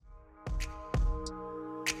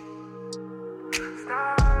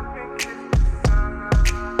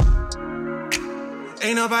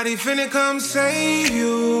Ain't nobody finna come save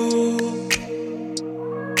you.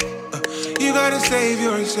 You gotta save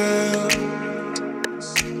yourself.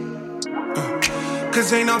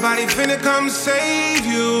 Cause ain't nobody finna come save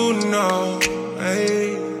you, no.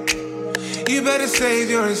 Hey. You better save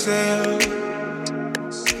yourself.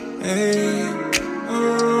 Hey.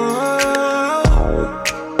 Oh.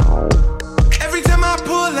 Every time I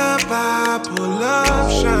pull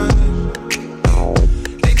up shining.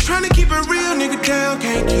 They tryna keep a real nigga down,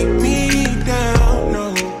 can't keep me down,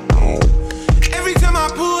 no. Every time I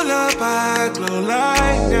pull up, I glow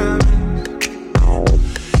like diamonds.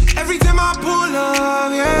 Every time I pull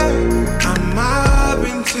up, yeah, I'm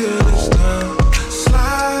mobbing till it's done.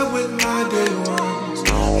 Slide with my day ones,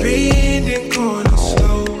 bending corner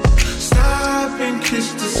slow. Stop and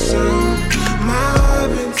kiss the sun,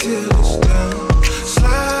 mobbing till it's done.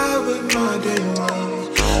 Slide with my day ones,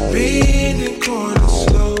 bending corner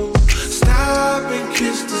slow. Stop and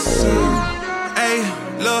kiss the sun. Hey,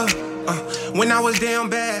 look, when I was down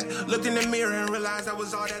bad, looked in the mirror and realized I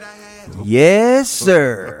was all that I had. Yes,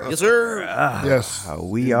 sir. Yes, sir. Yes.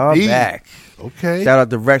 We are back. Okay. Shout out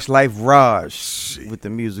to Rex Life Raj with the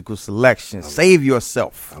musical selection. Save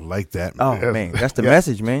yourself. I like that, man. Oh man, that's the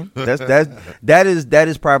message, man. That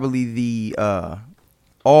is probably the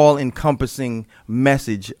all-encompassing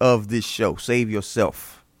message of this show. Save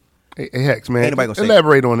yourself. Hey, Hex, man.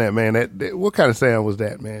 Elaborate on that, man. That what kind of sound was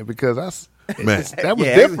that, man? Because that was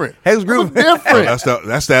different. Hex Groove different.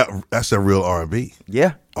 That's that real R&B.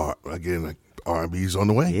 Yeah. Again, like R&B's on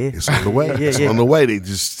the way. Yeah. It's on the way. It's on the way. They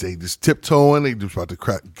just tiptoeing. They just about to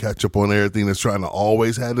catch up on everything that's trying to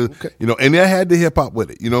always have to, and they had the hip hop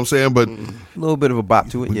with it. You know what I'm saying? But a little bit of a bop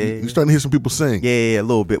to it. Yeah. You're starting to hear some people sing. Yeah, a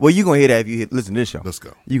little bit. Well, you're gonna hear that if you listen to this show. Let's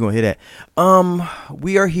go. You're gonna hear that.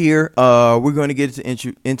 We are here. We're going to get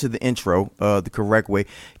into the intro the correct way.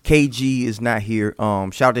 KG is not here.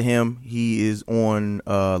 Shout out to him. He is on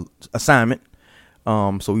assignment.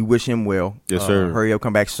 So we wish him well. Yes, sir. Hurry up,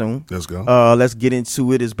 come back soon. Let's go. Let's get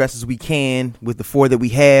into it as best as we can with the four that we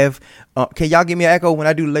have. Can y'all give me an echo when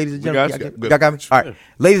I do ladies and gentlemen? Y'all got me? All right.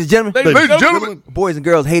 Ladies and gentlemen. Ladies and gentlemen. Boys and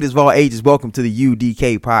girls, haters of all ages, welcome to the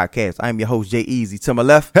UDK podcast. I'm your host, Jay Easy. To my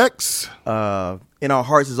left, Hex. in our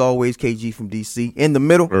hearts, as always, KG from DC. In the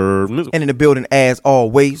middle, and in the building, as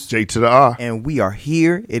always, J to the R. And we are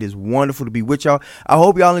here. It is wonderful to be with y'all. I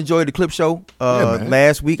hope y'all enjoyed the clip show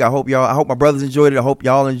last week. I hope my brothers enjoyed it. I hope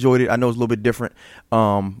y'all enjoyed it. I know it's a little bit different,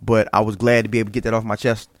 but I was glad to be able to get that off my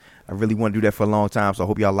chest. I really want to do that for a long time, so I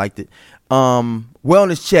hope y'all liked it.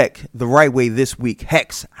 Wellness check the right way this week.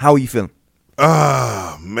 Hex, how are you feeling?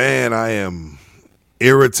 Man, I am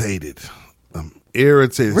irritated.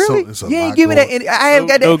 Irritated. Really? So you ain't giving that. I haven't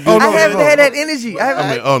got that. I haven't had that energy.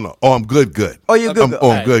 I'm good. Oh, you're good.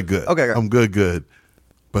 I'm good. Okay. I'm good.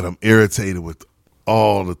 But I'm irritated with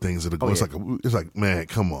all the things that are going. It's like, man,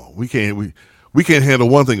 come on. We can't handle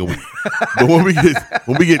one thing a week. But when we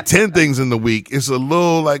get 10 things in the week, it's a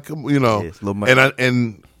little like it's a little much.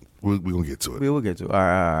 And we're gonna get to it. We'll get to it. All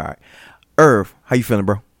right. Irv, how you feeling,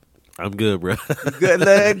 bro? I'm good, bro. You good,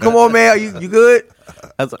 lad? Come on, man. You good?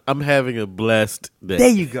 I'm having a blessed day. There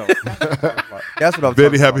you go. That's what I'm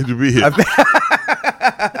very talking happy to be here.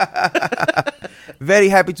 Very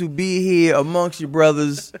happy to be here amongst your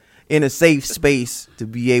brothers in a safe space to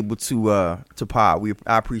be able to pod.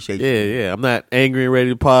 I appreciate you. Yeah. I'm not angry and ready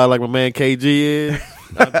to pod like my man KG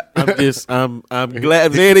is. I'm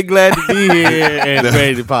glad, very glad to be here and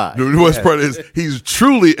ready to pod. The worst part is he's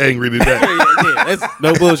truly angry today. That's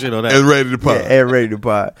no bullshit on that. And ready to pod. And ready to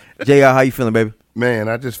pod. JR, how you feeling, baby? Man,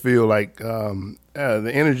 I just feel like the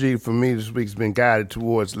energy for me this week's been guided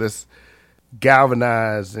towards let's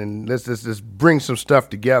galvanize and let's bring some stuff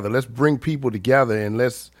together. Let's bring people together and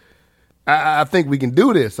I think we can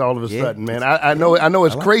do this all of a sudden, man. I know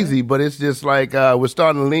it's crazy, but it's just like we're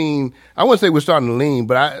starting to lean. I wouldn't say we're starting to lean,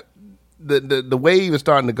 but the wave is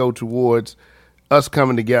starting to go towards us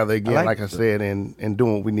coming together again, like I said, and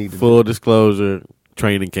doing what we need to do. Full disclosure,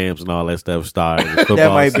 training camps and all that stuff started.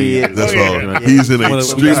 That might be it. That's all. He's in a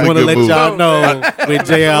extremely just want to let good mood. y'all know where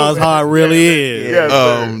JR's heart really is.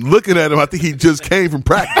 Yes, looking at him, I think he just came from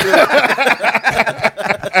practice.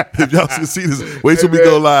 If y'all can see this, wait till we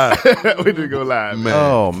go live. We just go live, man.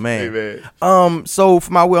 Oh man. Hey, man. So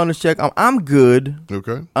for my wellness check, I'm good.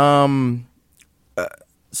 Okay.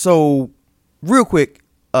 So real quick,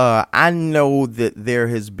 I know that there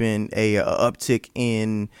has been a uptick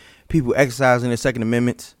in people exercising their Second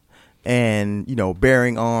Amendment and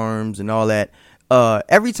bearing arms and all that.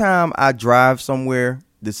 Every time I drive somewhere,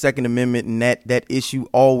 the Second Amendment and that issue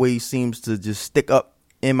always seems to just stick up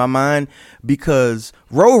in my mind because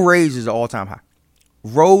road rage is an all-time high.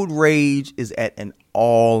 Road rage is at an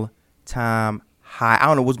all-time high. I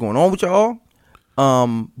don't know what's going on with y'all.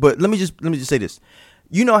 But let me just say this.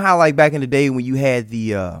 You know how like back in the day when you had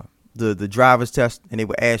the driver's test and they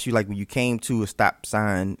would ask you like when you came to a stop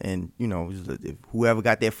sign and you know if whoever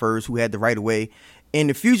got there first, who had the right of way. In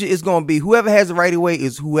the future, it's gonna be whoever has the right of way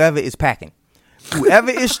is whoever is packing. Whoever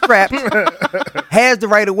is strapped has the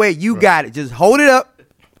right of way. You got it. Just hold it up.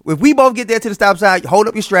 If we both get there to the stop sign, hold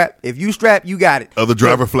up your strap. If you strap, you got it. Other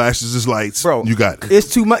driver flashes his lights. Bro, you got it.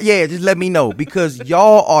 It's too much. Yeah, just let me know because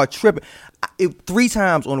y'all are tripping. 3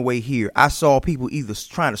 times on the way here, I saw people either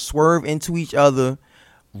trying to swerve into each other,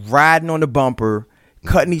 riding on the bumper,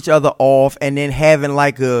 cutting each other off, and then having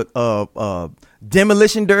like a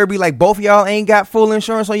demolition derby. Like both of y'all ain't got full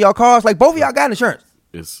insurance on y'all cars. Like both of y'all got insurance.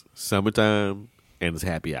 It's summertime and it's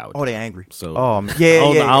happy hour. Oh, they angry. So yeah,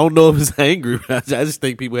 I don't know if it's angry. I just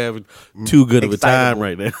think people having too good of a time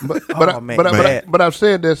right now. But I've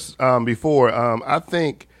said this before. I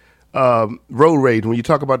think road rage. When you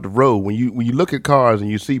talk about the road, when you look at cars and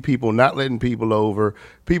you see people not letting people over,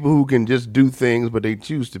 people who can just do things, but they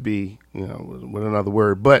choose to be, you know, with another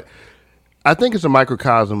word. But I think it's a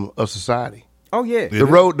microcosm of society. Oh yeah. The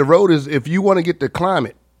road is if you want to get the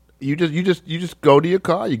climate. You just go to your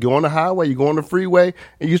car. You go on the highway. You go on the freeway,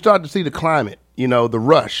 and you start to see the climate. You know, the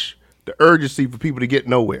rush, the urgency for people to get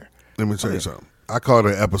nowhere. Let me tell you something. I caught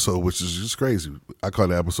an episode, which is just crazy. I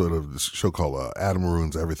caught an episode of this show called Adam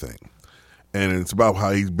Ruins Everything. And it's about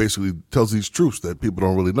how he basically tells these truths that people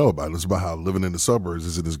don't really know about. It's about how living in the suburbs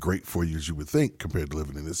isn't as great for you as you would think compared to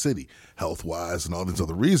living in the city, health-wise and all these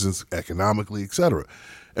other reasons, economically, et cetera.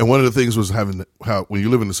 And one of the things was how when you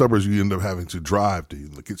live in the suburbs, you end up having to drive to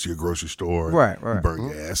get to your grocery store. Right. You burn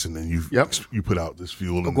gas, and then you put out this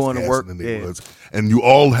fuel and going this to gas work in the neighborhoods. Yeah. And you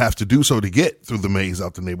all have to do so to get through the maze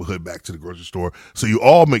out the neighborhood back to the grocery store. So you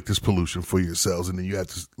all make this pollution for yourselves, and then you have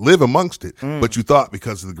to live amongst it. But you thought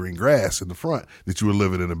because of the green grass in the front that you were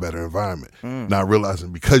living in a better environment. Not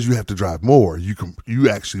realizing because you have to drive more, you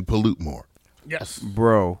actually pollute more. Yes.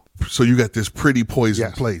 Bro. So you got this pretty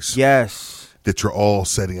poison place. Yes. That you're all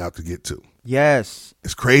setting out to get to. Yes.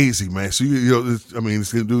 It's crazy, man. So,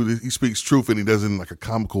 this dude, he speaks truth and he does it in like a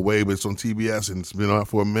comical way, but it's on TBS and it's been on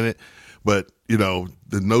for a minute. But, you know,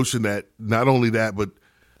 the notion that not only that, but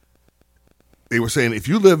they were saying if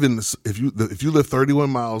you live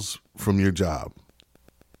 31 miles from your job,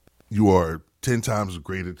 you are 10 times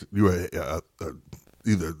greater, you are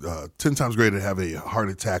either 10 times greater to have a heart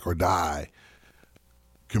attack or die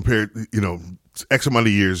compared, you know, X amount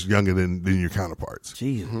of years younger than your counterparts.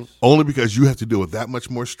 Jesus. Mm-hmm. Only because you have to deal with that much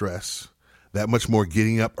more stress, that much more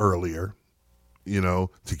getting up earlier, you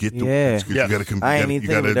know, to get to. Yeah. You got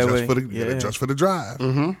to adjust for the drive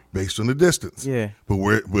based on the distance. Yeah. But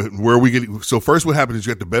where we get so first what happens is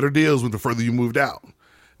you get the better deals when the further you moved out.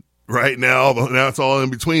 Right now it's all in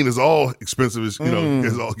between. It's all expensive as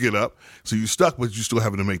it's all get up. So you stuck, but you still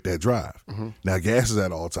having to make that drive. Now gas is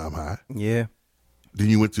at all time high. Yeah. Then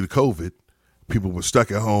you went to the COVID. People were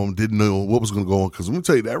stuck at home, didn't know what was going to go on. Because let me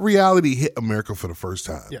tell you, that reality hit America for the first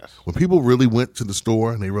time. Yes. When people really went to the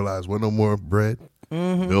store and they realized no more bread,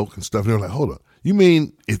 milk and stuff, they were like, hold up. You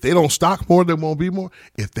mean if they don't stock more, there won't be more?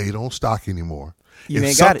 If they don't stock anymore.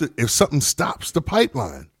 If something stops the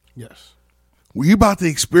pipeline. Yes. We're about to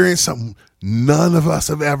experience something none of us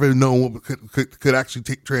have ever known what could actually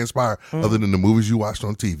transpire other than the movies you watched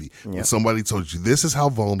on TV. Yeah. And somebody told you this is how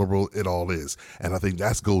vulnerable it all is. And I think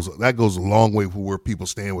that goes a long way for where people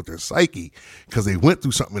stand with their psyche because they went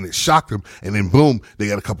through something and it shocked them. And then boom, they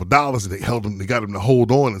got a couple dollars and they got them to hold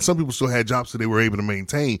on. And some people still had jobs that they were able to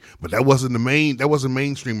maintain, but that wasn't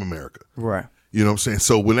mainstream America. Right. You know what I'm saying?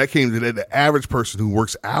 So when that came to that, the average person who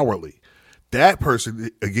works hourly, that person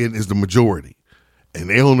again is the majority. And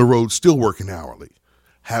they on the road still working hourly,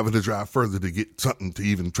 having to drive further to get something to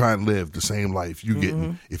even try and live the same life you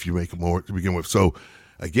getting if you make more to begin with. So,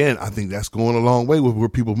 again, I think that's going a long way with where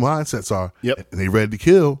people's mindsets are. Yep. And they ready to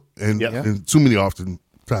kill. And too many often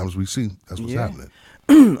times we see that's what's happening.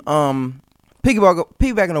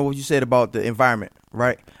 Piggybacking on what you said about the environment,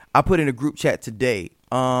 right? I put in a group chat today.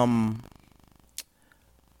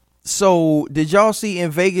 So, did y'all see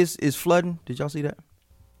in Vegas is flooding? Did y'all see that?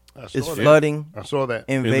 It's flooding. I saw that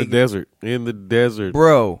in Vegas. In the desert,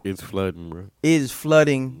 bro. It's flooding, bro. It is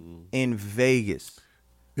flooding in Vegas.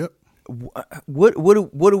 Yep. What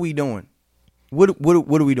are we doing? What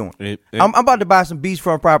are we doing? I'm about to buy some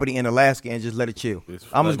beachfront property in Alaska and just let it chill.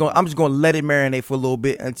 I'm just going to let it marinate for a little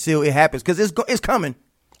bit until it happens because it's coming.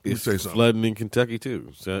 It's flooding in Kentucky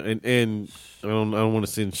too. So and I don't want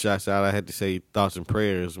to send shots out. I had to say thoughts and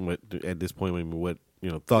prayers at this point. What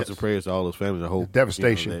thoughts and prayers to all those families. I hope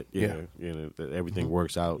devastation. That everything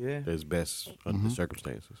works out as best under the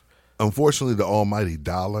circumstances. Unfortunately, the almighty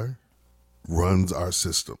dollar runs our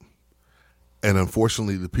system. And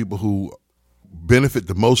unfortunately, the people who benefit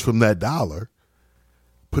the most from that dollar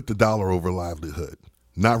put the dollar over livelihood,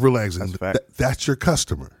 not realizing that's your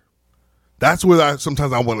customer. That's where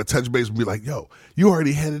sometimes I want to touch base and be like, yo, you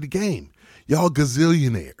already ahead of the game. Y'all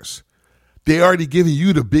gazillionaires. They already giving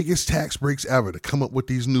you the biggest tax breaks ever to come up with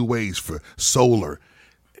these new ways for solar.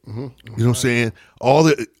 You know what I'm saying? All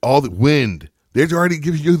the wind. They're already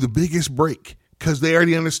giving you the biggest break because they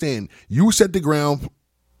already understand you set the ground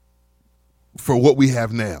for what we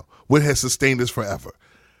have now, what has sustained us forever.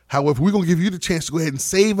 However, we're going to give you the chance to go ahead and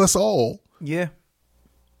save us all. Yeah.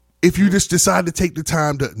 If you just decide to take the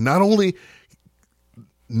time to not only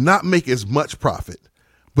not make as much profit,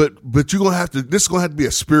 but you're going to have to, this is going to have to be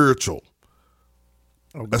a spiritual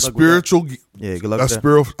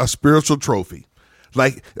trophy.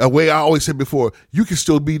 Like a way I always said before, you can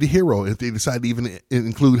still be the hero if they decide to even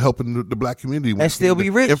include helping the black community and still be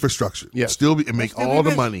rich. Infrastructure, and make all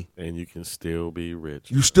the money, and you can still be rich.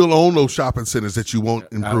 You still own those shopping centers that you won't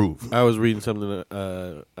improve. I was reading something.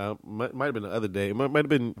 Might have been the other day. It might have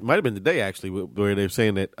been today actually, where they're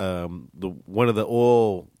saying that one of the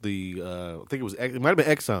oil, I think it might have been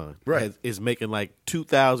Exxon, right, is making like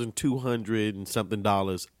 $2,200 and something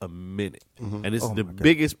a minute, and it's the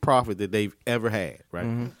biggest profit that they've ever had. Right.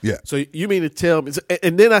 Mm-hmm. Yeah. So you mean to tell me?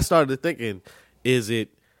 And then I started thinking, is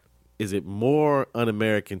it more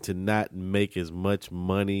un-American to not make as much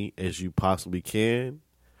money as you possibly can,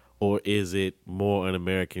 or is it more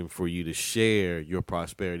un-American for you to share your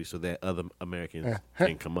prosperity so that other Americans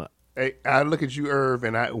can come up? Hey, I look at you, Irv,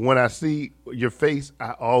 and when I see your face,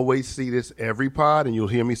 I always see this every pod, and you'll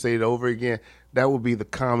hear me say it over again. That would be the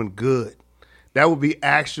common good. That would be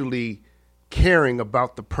actually caring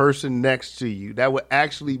about the person next to you. That would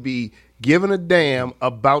actually be giving a damn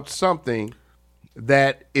about something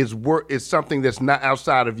that is something that's not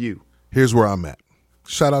outside of you. Here's where I'm at.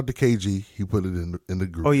 Shout out to KG. He put it in the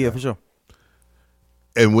group. Oh yeah, for sure.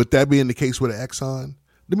 And with that being the case with Exxon,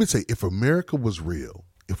 let me say, if America was real,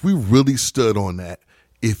 if we really stood on that,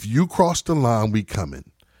 if you cross the line, we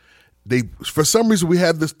coming. For some reason, we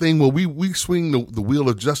have this thing where we swing the wheel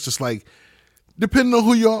of justice, like depending on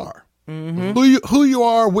who you are. Mm-hmm. Who you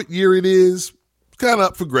are, what year it is, kind of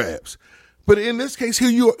up for grabs. But in this case, here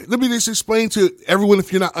you are. Let me just explain to everyone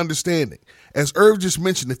if you're not understanding. As Irv just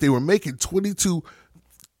mentioned, if they were making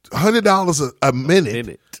 $2,200 a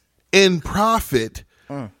minute in profit,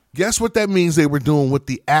 guess what that means they were doing with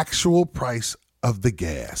the actual price of the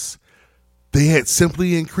gas? They had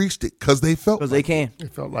simply increased it because they felt they can.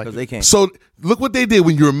 It felt like they can. So look what they did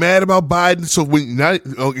when you were mad about Biden. So when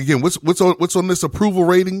what's on this approval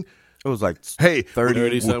rating? It was like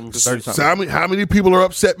 30 something. So how many people are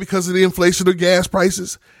upset because of the inflation of gas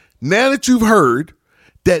prices? Now that you've heard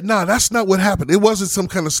that, that's not what happened. It wasn't some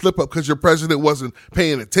kind of slip up because your president wasn't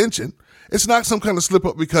paying attention. It's not some kind of slip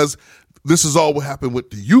up because this is all what happened with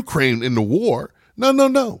the Ukraine in the war.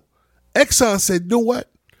 No. Exxon said, you know what?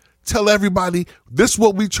 Tell everybody this is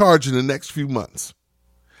what we charge in the next few months.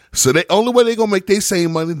 So the only way they're going to make their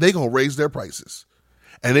same money, they're going to raise their prices.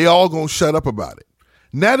 And they all going to shut up about it.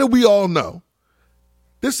 Now that we all know,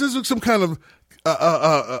 this isn't some kind of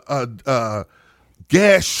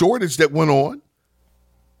gas shortage that went on.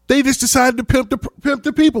 They just decided to pimp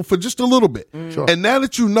the people for just a little bit. Sure. And now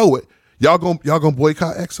that you know it, y'all gonna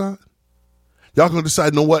boycott Exxon? Y'all gonna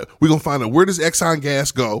decide, you know what? We're gonna find out where does Exxon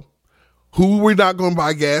gas go, who we're not gonna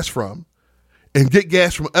buy gas from, and get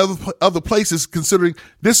gas from other places, considering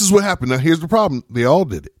this is what happened. Now here's the problem. They all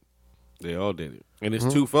did it. And it's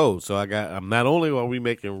twofold. So not only are we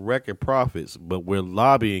making record profits, but we're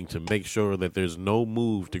lobbying to make sure that there's no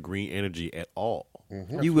move to green energy at all.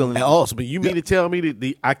 Mm-hmm. You willing? At all. But you mean to tell me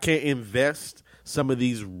that I can't invest some of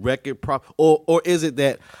these record profits, or is it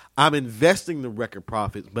that I'm investing the record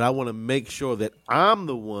profits, but I want to make sure that I'm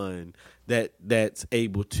the one that's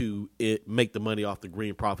able to make the money off the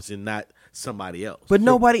green profits and not somebody else. But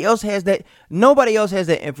nobody else has that. Nobody else has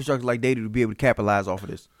that infrastructure like they do to be able to capitalize off of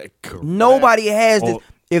this. Correct. Nobody has this.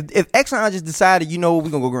 If Exxon just decided, we're gonna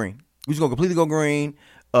go green. We're just gonna completely go green.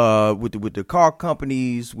 With the car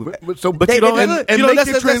companies, but you don't make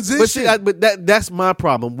the transition. But that's my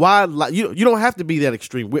problem. Why? You don't have to be that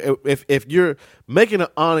extreme. If you're making an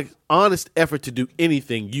honest effort to do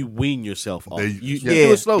anything, you wean yourself off. You do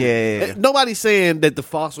Yeah. it slowly. Yeah. Nobody's saying that the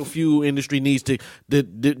fossil fuel industry needs to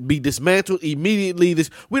be dismantled immediately.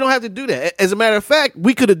 We don't have to do that. As a matter of fact,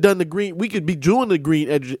 we could have done we could be doing the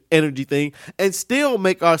green energy thing and still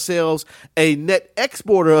make ourselves a net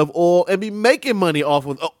exporter of oil and be making money off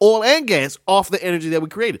of oil and gas off the energy that we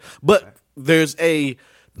created. But there's a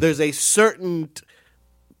certain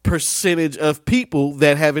percentage of people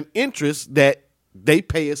that have an interest that they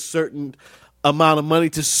pay a certain amount of money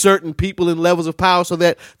to certain people in levels of power so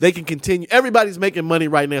that they can continue. Everybody's making money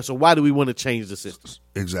right now, so why do we want to change the system?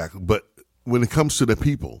 Exactly. But when it comes to the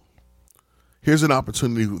people, here's an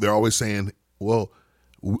opportunity. They're always saying, well,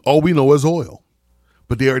 all we know is oil.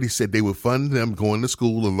 But they already said they would fund them going to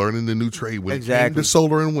school and learning the new trade when it came to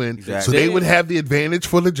solar and wind. Exactly. So they would have the advantage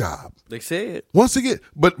for the job. They said. Once again,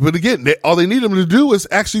 but again, all they need them to do is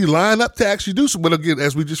actually line up to actually do so. But again,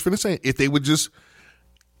 as we just finished saying, if they would just...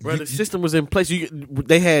 Bro, the system was in place.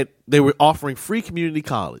 They were offering free community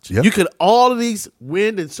college. Yep. You could all of these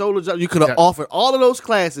wind and solar jobs. You could have offered all of those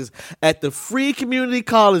classes at the free community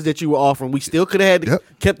college that you were offering. We still could have had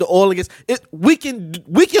kept the oil and gas. We can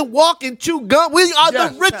walk and chew gum. We are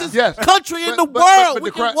the richest country in the world. But we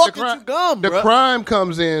can walk and chew gum. The bro. crime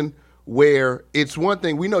comes in where it's one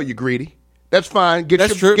thing. We know you're greedy. That's fine.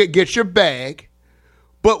 That's true. Get your bag.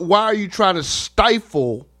 But why are you trying to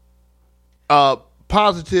stifle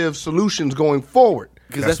positive solutions going forward?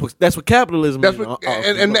 Because that's what capitalism is.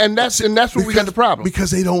 And that's where we got the problem.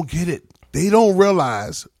 Because they don't get it. They don't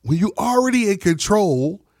realize when you already in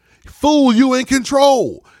control, fool, you in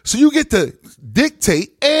control. So you get to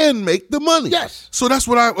dictate and make the money. Yes. So that's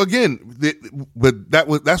what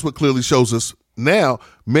that's what clearly shows us now.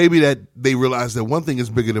 Maybe that they realize that one thing is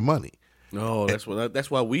bigger than money. No, that's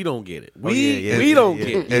why we don't get it. We don't get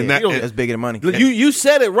it. And that's bigger than money. You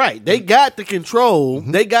said it right. They got the control.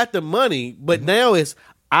 They got the money. But now it's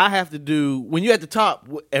I have to do. When you're at the top,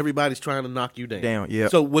 everybody's trying to knock you down. Yeah.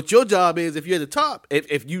 So what your job is, if you're at the top,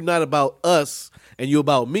 if you're not about us and you're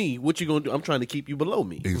about me, what you gonna do? I'm trying to keep you below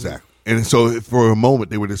me. Exactly. And so for a moment,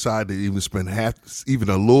 they would decide to even spend even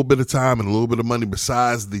a little bit of time and a little bit of money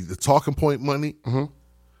besides the talking point money. Mm-hmm.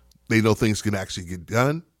 They know things can actually get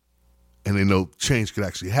done. And they know change could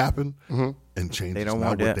actually happen, and change is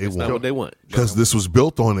not what they want. It's not what they want. Because this was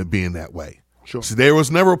built on it being that way. Sure. So there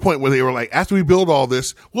was never a point where they were like, after we build all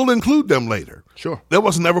this, we'll include them later. Sure. That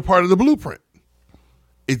was never part of the blueprint.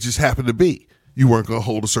 It just happened to be. You weren't going to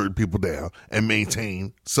hold a certain people down and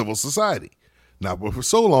maintain civil society. Now, but for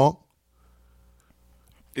so long,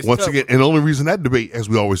 once again, and the only reason that debate, as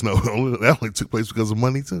we always know, that only took place because of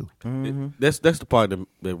money too. Mm-hmm. That's the part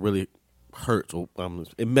that really hurts.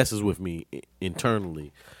 It messes with me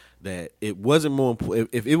internally. That it wasn't more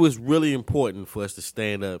important. If it was really important for us to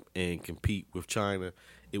stand up and compete with China,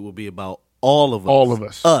 it would be about all of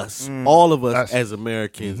us, all of us as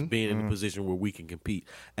Americans being in a position where we can compete,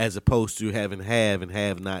 as opposed to having have and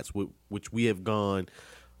have-nots, which we have gone,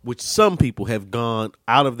 which some people have gone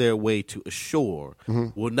out of their way to assure.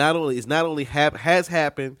 Well, has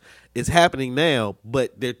happened, it's happening now,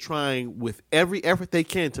 but they're trying with every effort they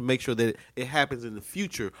can to make sure that it happens in the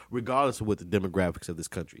future, regardless of what the demographics of this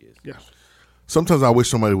country is. Yes. Sometimes I wish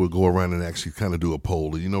somebody would go around and actually kind of do a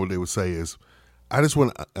poll. And you know what they would say is, I'm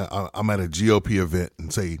at a GOP event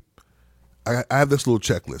and say, I have this little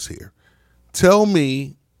checklist here. Tell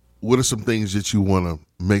me what are some things that you want to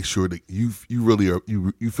make sure that you really are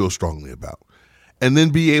you feel strongly about, and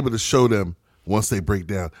then be able to show them once they break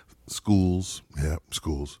down schools,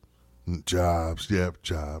 schools, jobs,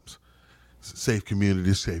 jobs, safe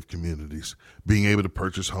communities, being able to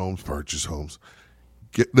purchase homes.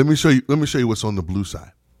 Let me show you what's on the blue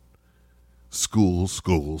side. Schools,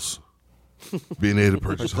 being able to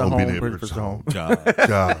purchase home, being able to purchase home,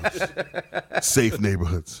 jobs, safe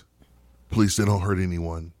neighborhoods, police that don't hurt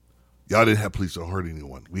anyone. Y'all didn't have police that don't hurt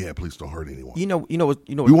anyone. We had police that don't hurt anyone. You know what's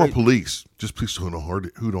we want police, just police who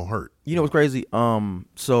don't hurt. You know what's crazy?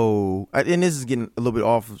 So and this is getting a little bit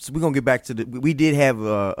off. So we're gonna get back to we did have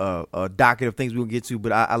a docket of things we'll get to,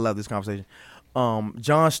 but I love this conversation.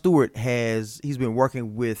 Jon Stewart he's been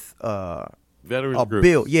working with Veterans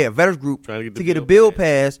group. Veterans group to get a bill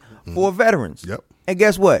passed for veterans. Yep. And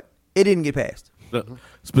guess what? It didn't get passed.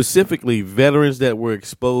 Specifically, veterans that were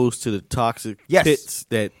exposed to the toxic pits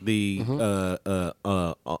that the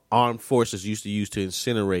armed forces used to use to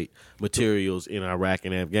incinerate materials in Iraq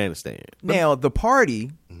and Afghanistan. Now, the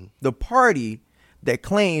party that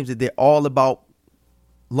claims that they're all about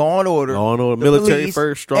law and order, military police,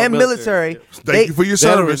 first, strong and military. Thank you for your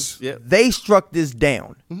service. Yep. They struck this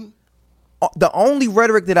down. the only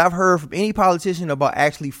rhetoric that I've heard from any politician about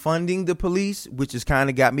actually funding the police, which has kind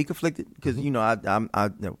of got me conflicted because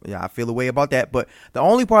I feel a way about that. But the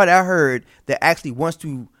only part I heard that actually wants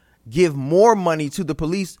to give more money to the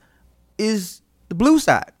police is the blue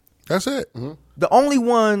side. That's it. Mm-hmm. The only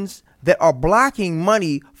ones that are blocking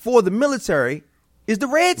money for the military is the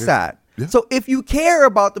red side. Yeah. So if you care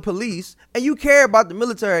about the police and you care about the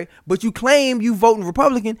military, but you claim you voting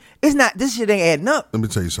Republican, it's not. This shit ain't adding up. Let me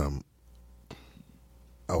tell you something.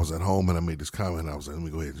 I was at home and I made this comment. I was like, let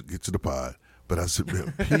me go ahead and get to the pod. But I said,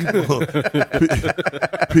 man,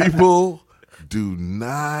 people do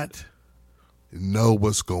not know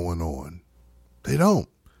what's going on. They don't.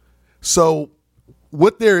 So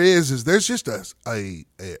what there is there's just a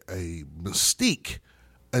mystique,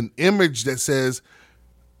 an image that says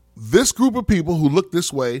this group of people who look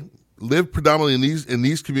this way, live predominantly in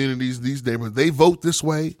these communities, these neighborhoods, they vote this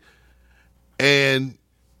way, and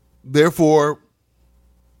therefore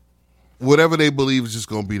whatever they believe is just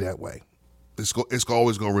going to be that way. It's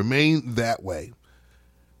always going to remain that way.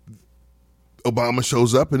 Obama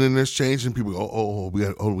shows up, and then there's change, and people go, we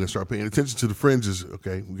got to start paying attention to the fringes.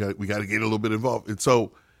 Okay, we got to get a little bit involved. And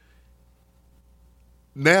so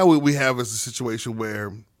now what we have is a situation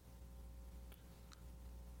where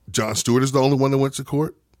Jon Stewart is the only one that went to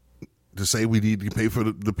court to say we need to pay for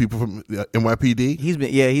the people from NYPD. He's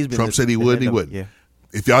been. Trump said he would, and he wouldn't. Yeah.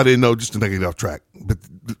 If y'all didn't know, just to get off track, but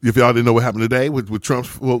if y'all didn't know what happened today with with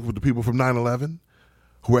the people from 9/11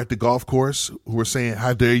 who were at the golf course who were saying,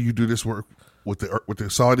 "How dare you do this work with the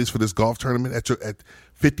Saudis for this golf tournament at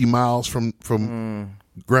 50 miles from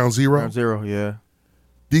Ground Zero?" Ground Zero, yeah.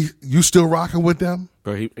 You still rocking with them?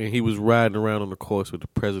 Bro, he was riding around on the course with the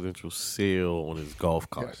presidential seal on his golf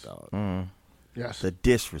cart, Yes. dog. Yes. The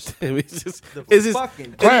disrespect. It's just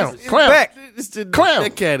fucking clown. Clown.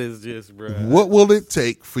 That cat is just, bro. What will it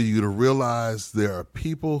take for you to realize there are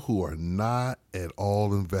people who are not at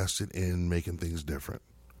all invested in making things different?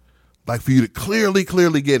 Like for you to clearly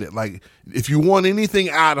get it. Like if you want anything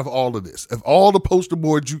out of all of this, if all the poster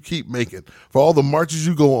boards you keep making, for all the marches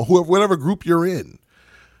you go on, whatever group you're in,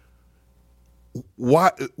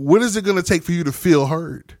 what is it going to take for you to feel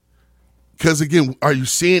heard? Because again, are you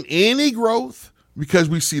seeing any growth? Because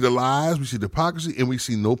we see the lies, we see the hypocrisy, and we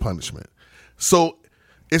see no punishment. So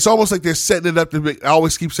it's almost like they're setting it up to make. I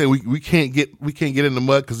always keep saying we can't get in the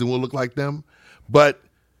mud because then we'll look like them. But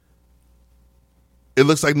it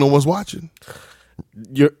looks like no one's watching.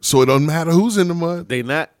 So it doesn't matter who's in the mud. They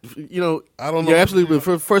not, I don't know. You're absolutely.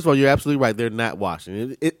 First of all, you're absolutely right. They're not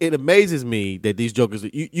watching. It amazes me that these jokers.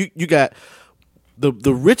 You got.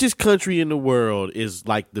 The richest country in the world is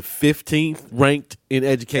like the 15th ranked in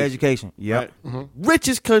education. Yeah. Right? Mm-hmm.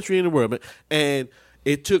 Richest country in the world. And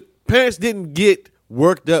it took, parents didn't get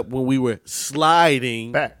worked up when we were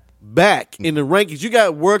sliding back in the rankings. You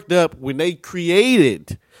got worked up when they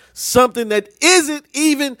created something that isn't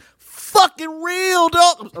even fucking real,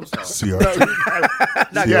 dog. I'm sorry.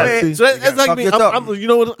 CRT. So that's like me.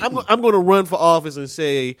 I'm going to run for office and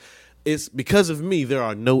say, it's because of me there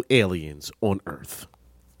are no aliens on Earth.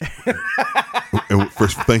 And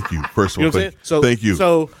first, thank you. First of all, thank you.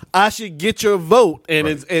 So I should get your vote, and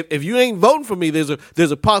if you ain't voting for me, there's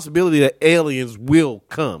a possibility that aliens will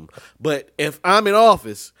come. But if I'm in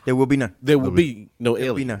office, there will be none. There will be no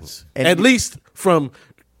aliens. Be none. And at least from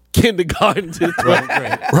kindergarten to the 12th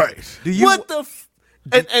grade. Right. What the?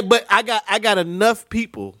 But I got enough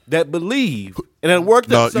people that believe, and it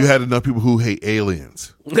worked out. No, you had enough people who hate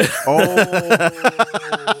aliens. Oh,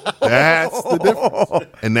 that's the difference.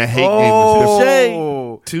 And that hate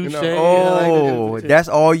game is Touche. That's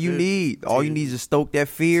all you need. All you need is to stoke that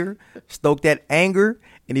fear, stoke that anger,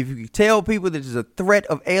 and if you can tell people that there's a threat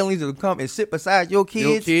of aliens that will come and sit beside your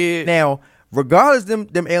kids. Now, regardless, them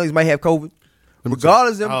aliens might have COVID.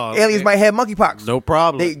 Regardless, them aliens might have monkeypox. No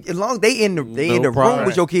problem. As long as they in the room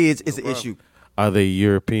with your kids, it's an issue. Are they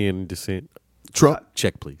European descent? Trump,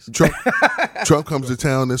 check please. Trump comes to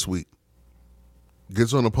town this week,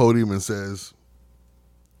 gets on the podium and says,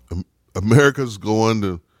 "America's going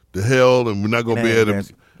to hell, and we're not going to be able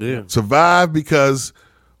to survive because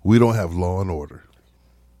we don't have law and order."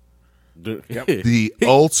 The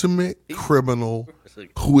ultimate criminal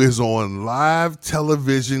who is on live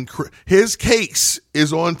television. His case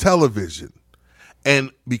is on television.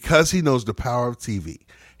 And because he knows the power of TV,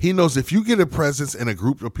 he knows if you get a presence in a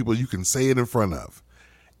group of people you can say it in front of,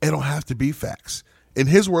 it don't have to be facts. In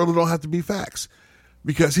his world, it don't have to be facts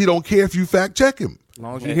because he don't care if you fact check him. As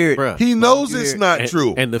long as you hear it. Bruh. He knows it's not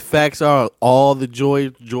true. And the facts are all the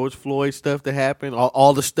George Floyd stuff that happened,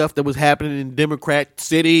 all the stuff that was happening in Democrat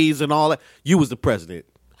cities and all that. You was the president.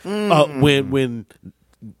 When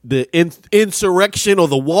insurrection or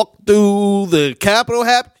the walk through the Capitol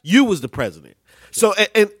happened, you was the president. So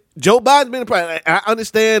and Joe Biden's been the president. I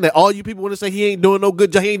understand that all you people want to say he ain't doing no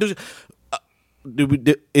good job. He ain't doing.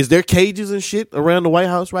 Is there cages and shit around the White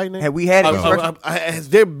House right now? Have we had it? Has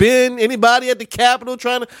there been anybody at the Capitol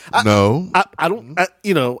trying to? No. I don't.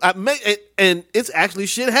 And it's actually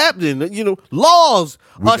shit happening. Laws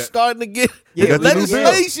are starting to get.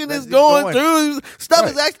 Legislation is going through. Stuff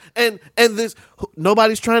is actually, and this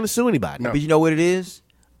nobody's trying to sue anybody. But you know what it is?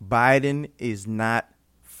 Biden is not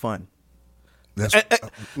fun.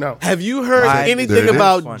 No. Have you heard anything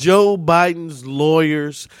about Joe Biden's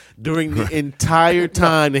lawyers during the entire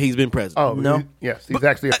time that he's been president? Oh, no. Yes, he's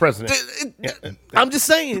actually a president. I'm just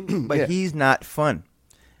saying. But he's not fun.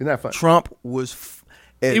 He's not fun. Trump was...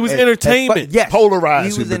 He was entertainment. Yes.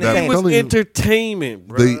 Polarized. He was He entertainment. was entertainment,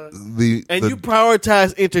 bro. And you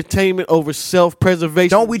prioritize entertainment over self-preservation.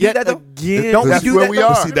 Don't we do that, though? Again? Don't we That's do where that, we though?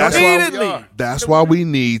 are. See, that's why Repeatedly. we are. That's why we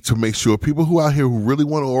need to make sure people who out here who really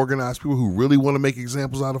want to organize, people who really want to make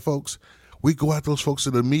examples out of folks, we go at those folks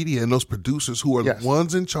in the media and those producers who are the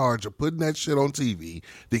ones in charge of putting that shit on TV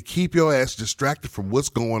to keep your ass distracted from what's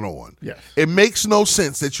going on. Yes. It makes no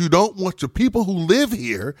sense that you don't want the people who live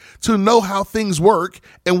here to know how things work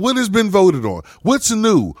and what has been voted on, what's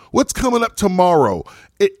new, what's coming up tomorrow.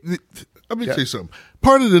 Let me tell you something.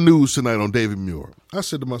 Part of the news tonight on David Muir, I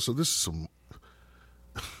said to myself, this is some...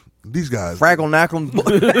 These guys... Fraggle knackle.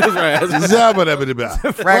 Fraggle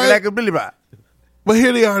knackle Billy Bob. But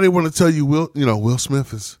here they are. They want to tell you, Will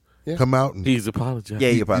Smith has come out and He's apologized.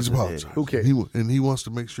 Yeah, he's apologized. Who cares? He wants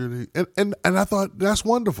to make sure that and I thought that's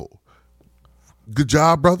wonderful. Good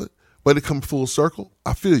job, brother. But it come full circle.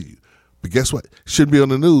 I feel you. But guess what? Shouldn't be on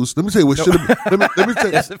the news. Let me tell you what should have been. Let me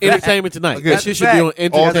tell you. Entertainment Tonight. Okay. That shit should be on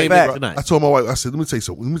Entertainment Tonight. I told my wife, I said, let me tell you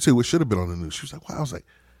something. Let me tell you what should have been on the news. She was like, wow. I was like,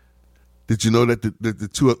 did you know that the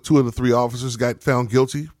two of the three officers got found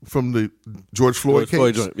guilty from the George Floyd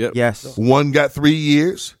case? Yep. Yes. One got 3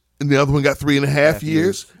 years, and the other one got 3.5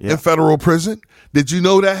 years in federal prison. Did you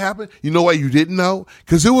know that happened? You know why you didn't know?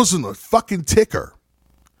 Because it wasn't a fucking ticker.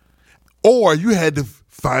 Or you had to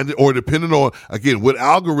find it, or depending on, again, what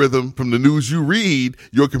algorithm from the news you read,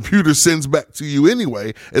 your computer sends back to you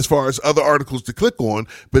anyway, as far as other articles to click on.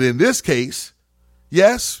 But in this case,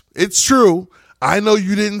 yes, it's true. I know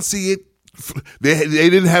you didn't see it. They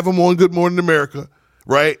didn't have them on Good Morning America,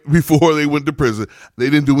 right, before they went to prison. They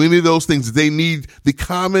didn't do any of those things. They need the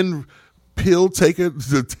common pill taker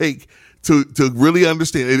to take to really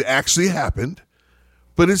understand it actually happened,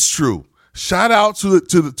 but it's true. Shout out to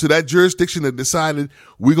that jurisdiction that decided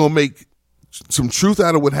we're gonna make some truth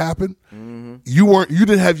out of what happened. Mm-hmm. You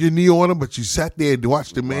didn't have your knee on him, but you sat there and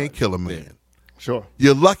watched the man kill a man. Sure.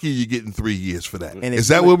 You're lucky you're getting 3 years for that. And is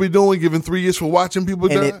that what we're doing? Giving 3 years for watching people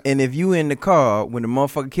die? And if you in the car when the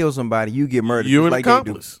motherfucker kills somebody, you get murdered. You're an like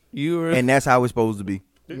accomplice. And that's how it's supposed to be.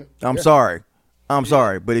 I'm sorry.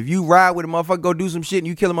 But if you ride with a motherfucker, go do some shit, and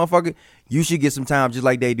you kill a motherfucker, you should get some time just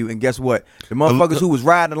like they do. And guess what? The motherfuckers who was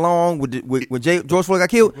riding along with George Floyd got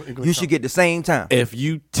killed, you should get the same time. If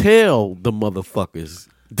you tell the motherfuckers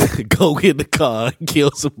to go get in the car and kill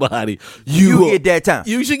somebody, you get that time.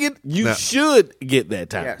 You should get that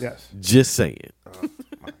time. Yes. Just saying.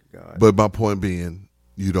 My God. But my point being,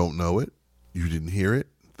 you don't know it. You didn't hear it.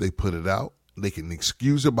 They put it out. They can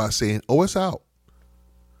excuse it by saying, "Oh, it's out."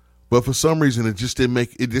 But for some reason, it just didn't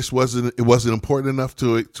make it. Just wasn't. It wasn't important enough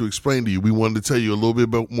to explain to you. We wanted to tell you a little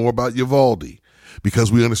bit more about Uvalde,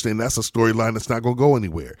 because we understand that's a storyline that's not going to go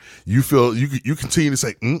anywhere. You feel you continue to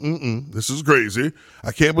say, this is crazy.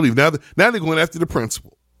 I can't believe now they're going after the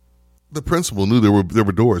principal. The principal knew there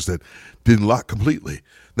were doors that didn't lock completely.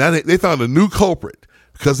 Now they found a new culprit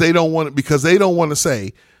because they don't want to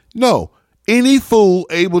say no. Any fool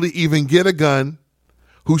able to even get a gun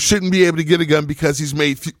who shouldn't be able to get a gun because he's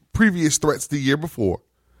made previous threats the year before,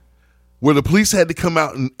 where the police had to come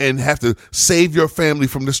out and have to save your family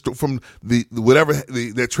from the whatever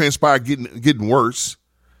that transpired getting worse,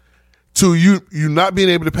 to you not being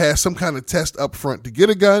able to pass some kind of test up front to get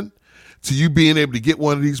a gun, to you being able to get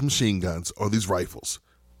one of these machine guns or these rifles,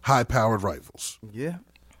 high powered rifles. Yeah.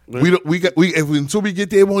 Until we get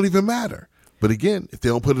there, it won't even matter. But again, if they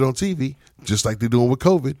don't put it on TV, just like they're doing with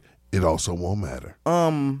COVID, it also won't matter.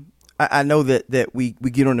 I know that we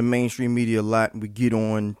get on the mainstream media a lot, and we get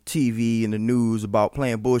on TV and the news about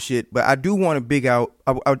playing bullshit. But I do want to big out.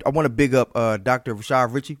 I want to big up Dr.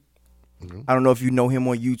 Rashad Ritchie. Mm-hmm. I don't know if you know him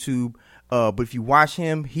on YouTube, but if you watch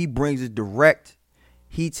him, he brings it direct.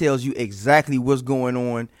 He tells you exactly what's going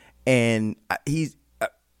on, and he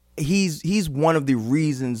he's one of the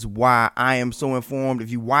reasons why I am so informed.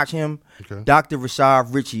 If you watch him, Okay. Dr.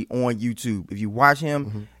 Rashad Ritchie on YouTube. If you watch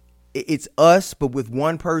him, it's us, but with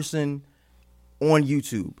one person on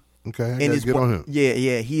YouTube. Okay, I gotta get on him.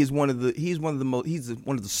 Yeah. He's one of the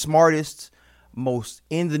smartest, most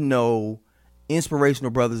in the know,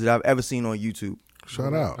 inspirational brothers that I've ever seen on YouTube.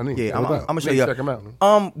 Shout out. I need Yeah, I'm gonna show Need you. to check 'em out.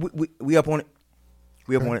 We up on it.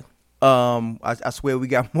 We up on it. I swear we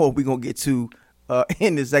got more we gonna get to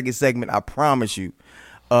in the second segment. I promise you.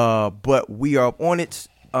 But we are up on it.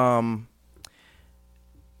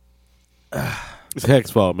 It's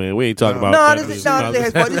Heck's fault, man. We ain't talking about No, that. this is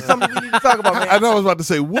this is something we need to talk about, man. I know I was about to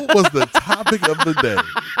say, what was the topic of the day?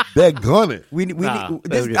 That gun it.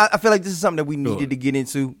 I feel like this is something that we needed to get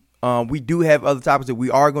into. We do have other topics that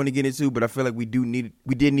we are going to get into, but I feel like we did need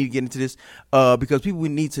to get into this because people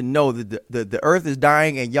need to know that the earth is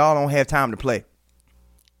dying and y'all don't have time to play.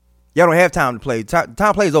 Y'all don't have time to play. Time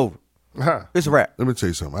play is over. It's a wrap. Let me tell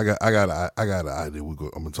you something. I got an idea. I'm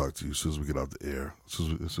gonna talk to you as soon as we get off the air. As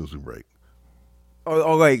soon as we break.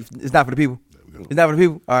 Oh, wait, it's not for the people. It's not for the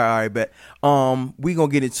people. All right, bet. We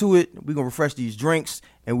gonna get into it. We gonna refresh these drinks,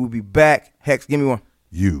 and we'll be back. Hex, give me one.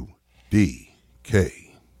 UDK.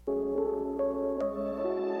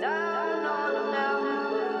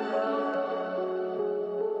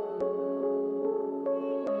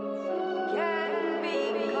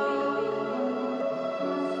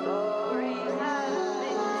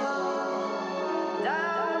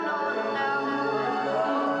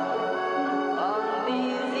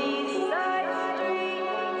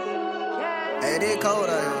 Hey, it cold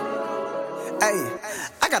out here. Hey,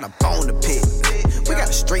 I got a bone to pick. We got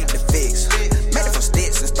a street to fix. Made it from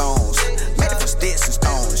sticks and stones. Made it from sticks and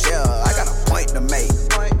stones. Yeah, I got a point to make.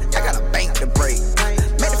 I got a bank to break.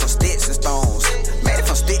 Made it from sticks and stones. Made it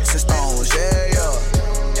from sticks and stones. Yeah, yeah.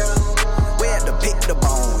 We had to pick the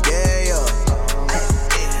bone. Yeah, yeah.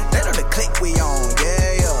 They know the click we on.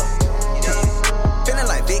 Yeah, yeah. Feeling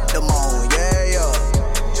like victim on. Yeah, yeah.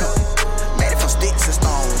 Made it from sticks and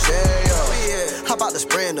stones. Yeah, yeah. How about the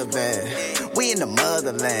Sprinter van? We in the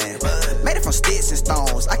motherland. Made it from sticks and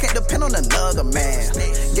stones. I can't depend on another man.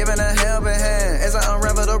 Giving a helping hand as I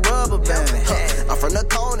unravel the rubber band. I'm from the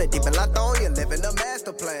corner, deep in Lithonia, living the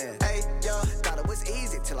master plan. Hey, yeah, thought it was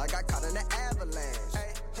easy till I got caught in the avalanche.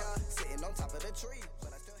 Hey, yeah, sitting on top of the tree,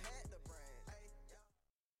 but I still had the brand. Hey, yeah.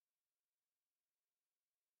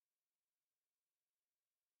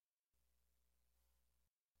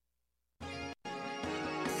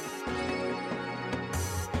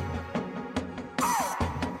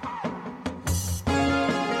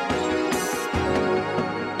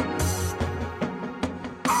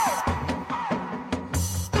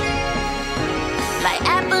 Like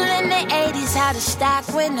Apple in the 80s, how the stock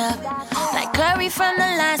went up. Like Curry from the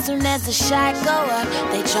line, soon as the shot go up.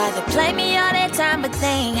 They tried to play me all that time, but they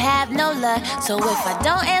ain't have no luck. So if I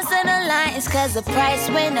don't answer the line, it's cause the price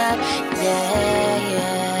went up. Yeah,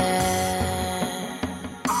 yeah.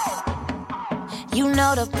 You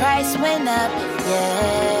know the price went up.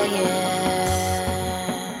 Yeah, yeah.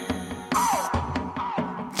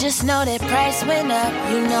 Just know that price went up.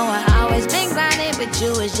 You know I always been grinding, but you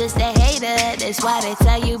was just a hater. That's why they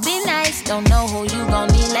tell you be nice. Don't know who you gon'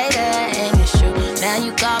 need later. And it's true. Now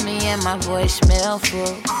you call me and my voice smell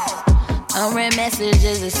full. Unread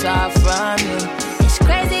messages it's all from you. It's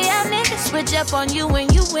crazy how niggas switch up on you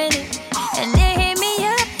when you win it, and then hit me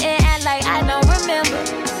up and act like I don't remember.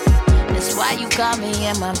 That's why you call me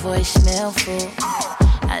and my voice smell full.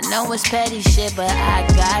 I know it's petty shit, but I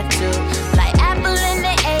got to. Like Apple in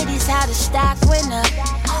the 80s, how the stock went up.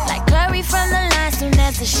 Like Curry from the line, soon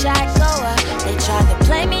as the shot go up. They tried to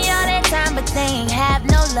play me all that time, but they ain't have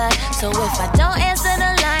no luck. So if I don't answer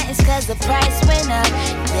the line, it's cause the price went up.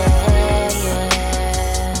 Yeah, yeah.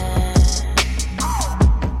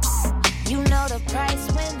 You know the price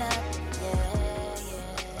went up. Yeah,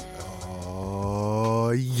 yeah.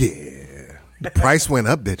 Oh, yeah. The price went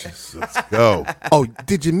up, bitches. Let's go. Oh,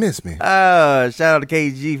 did you miss me? Shout out to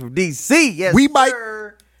KG from DC. Yes, We bite.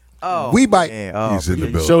 sir. Oh, We bite. man. Oh, He's in the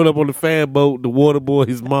He building. showed up on the fan boat. The water boy,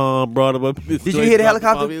 his mom brought him up. did you hear the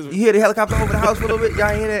helicopter? You hear the helicopter over the house for a little bit? Y'all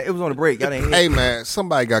ain't hear that? It was on the break. Y'all didn't hear Hey, man,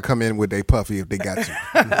 somebody got to come in with their puffy if they got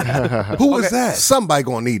to. Who was that? Somebody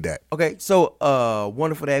going to need that. Okay, so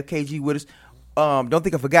wonderful to have KG with us. Don't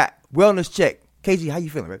think I forgot. Wellness check. KG, how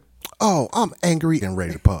you feeling, man? Oh, I'm angry and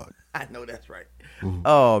ready to pug. I know that's right.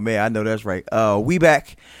 Oh man, I know that's right. We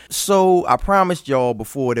back. So I promised y'all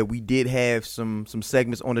before that we did have some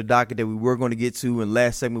segments on the docket that we were going to get to, and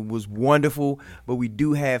last segment was wonderful. But we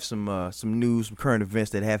do have some news, some current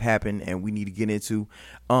events that have happened, and we need to get into.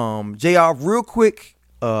 JR, real quick,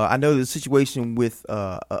 I know the situation with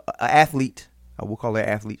an athlete. I will call her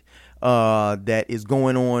athlete. That is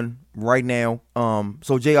going on right now.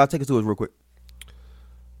 So Jay, I'll take us to it real quick.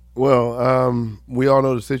 Well, we all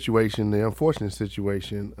know the situation, the unfortunate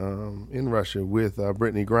situation in Russia with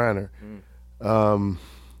Brittany Griner.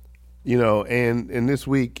 You know, and this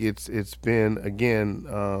week it's been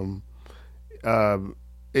again,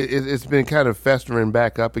 it's been kind of festering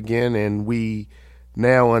back up again, and we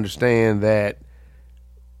now understand that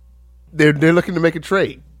they're looking to make a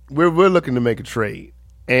trade. We're looking to make a trade,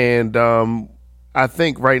 and I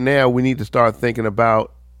think right now we need to start thinking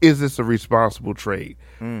about, is this a responsible trade?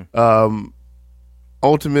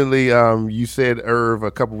 Ultimately, you said, Irv, a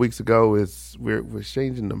couple weeks ago, we're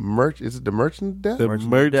changing the merch. Is it the merchant of death? The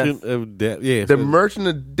merchant of death. Yeah, the merchant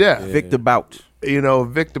of death. Victor Bout. You know,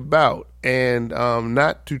 Victor Bout, and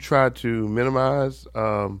not to try to minimize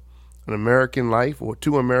an American life or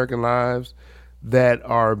two American lives that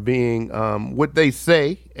are being what they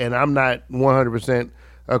say, and I'm not 100%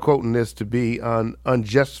 quoting this to be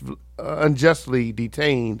unjustly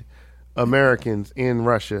detained Americans in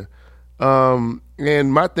Russia.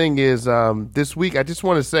 And my thing is, this week, I just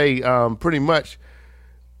want to say pretty much,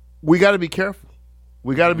 we got to be careful.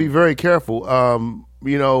 We got to be very careful.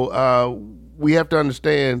 You know, we have to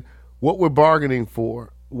understand what we're bargaining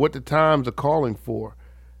for, what the times are calling for.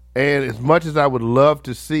 And as much as I would love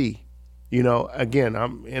to see, you know, again,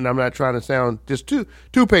 I'm not trying to sound just too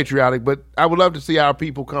patriotic, but I would love to see our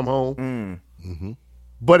people come home.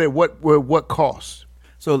 But at what cost?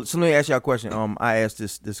 So let me ask y'all a question. I asked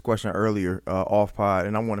this question earlier off pod,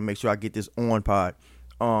 and I want to make sure I get this on pod.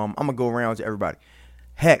 I'm gonna go around to everybody.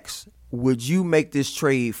 Hex, would you make this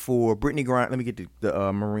trade for Brittany Griner? Let me get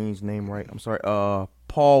the Marine's name right. I'm sorry.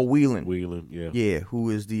 Paul Whelan. Whelan, yeah. Yeah,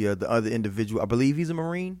 who is the other individual? I believe he's a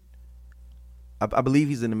Marine. I believe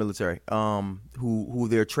he's in the military. Who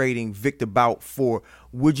they're trading Victor Bout for?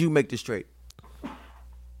 Would you make this trade?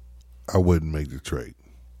 I wouldn't make the trade.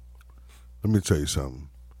 Let me tell you something.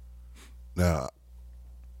 Now,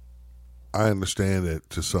 I understand that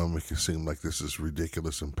to some it can seem like this is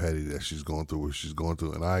ridiculous and petty that she's going through what she's going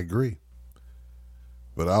through, and I agree.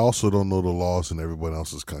 But I also don't know the laws in everyone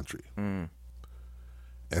else's country. And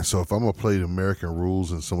so if I'm going to play the American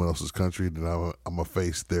rules in someone else's country, then I'm going to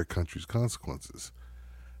face their country's consequences.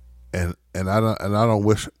 And I don't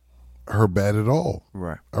wish her bad at all.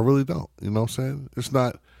 Right. I really don't. You know what I'm saying? It's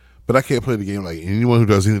not, but I can't play the game like anyone who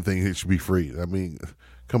does anything, it should be free. I mean,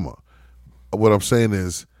 come on. What I'm saying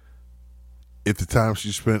is, if the time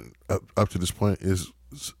she spent up to this point is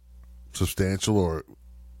substantial or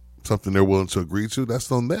something they're willing to agree to,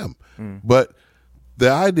 that's on them. But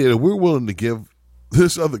the idea that we're willing to give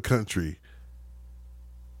this other country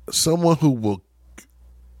someone who will,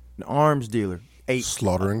 An arms dealer.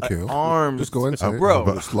 Slaughter and kill. Arms. Just go and say it.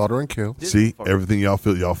 Bro. Slaughter and kill. see everything y'all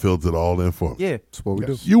filled it all in for me. Yeah. That's what we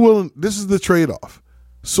do. You willing? This is the trade-off.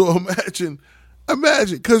 So imagine,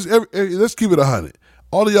 because let's keep it 100.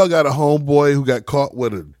 All of y'all got a homeboy who got caught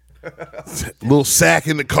with a little sack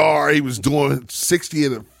in the car. He was doing 60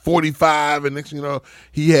 and a 45, and next thing you know,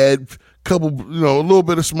 he had a little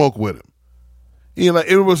bit of smoke with him. You know,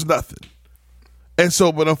 it was nothing. And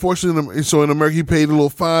so, but unfortunately, so in America, he paid a little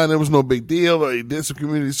fine. It was no big deal, or he did some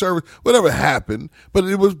community service, whatever happened. But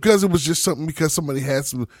it was just something because somebody had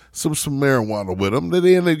some marijuana with them that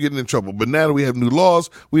they ended up getting in trouble. But now that we have new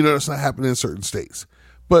laws, we know that's not happening in certain states.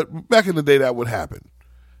 But back in the day, that would happen.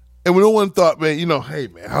 And no one thought, man, hey,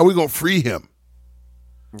 man, how are we going to free him?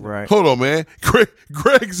 Right. Hold on, man.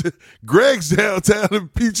 Greg's downtown in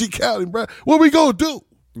PG County, bro. What we going to do?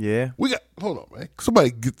 Yeah. Hold on, man.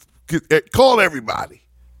 Somebody call everybody.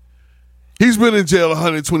 He's been in jail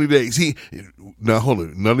 120 days. Now hold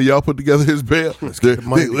on. None of y'all put together his bail.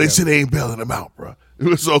 They said they ain't bailing him out, bro. It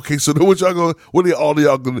was okay. So then what are all of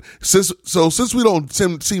y'all going to do? Since we don't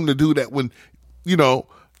seem to do that when,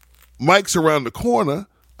 Mike's around the corner,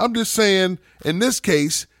 I'm just saying, in this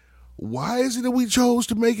case, why is it that we chose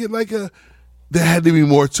to make it like there had to be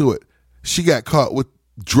more to it? She got caught with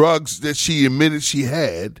drugs that she admitted she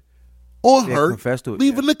had on her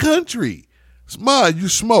leaving the country. Ma, you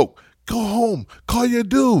smoke. Go home. Call your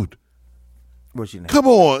dude. What's your name? Come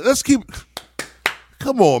on.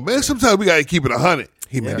 Come on, man. Sometimes we got to keep it 100.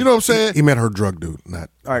 You know what I'm saying? He met her drug dude, not.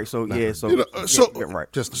 All right, so yeah,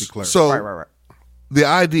 right. Just to be clear. So right. The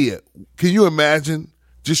idea, can you imagine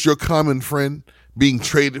just your common friend being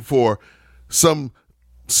traded for some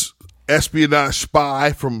espionage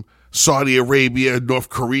spy from Saudi Arabia, North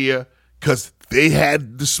Korea, because they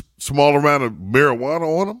had this small amount of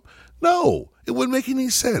marijuana on them? No, it wouldn't make any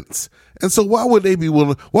sense. And so why would they be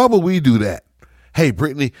willing? Why would we do that? hey,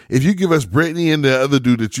 Brittany, if you give us Brittany and the other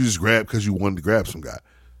dude that you just grabbed because you wanted to grab some guy,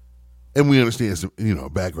 and we understand some,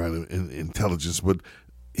 background in intelligence, but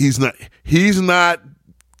he's not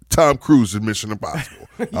Tom Cruise in Mission Impossible.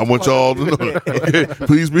 I want y'all to know that. Okay?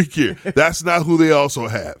 Please be clear. That's not who they also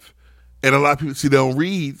have. And a lot of people, see, they don't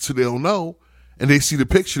read, so they don't know. And they see the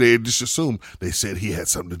picture, they just assume they said he had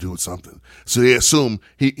something to do with something. So they assume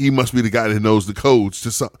he must be the guy that knows the codes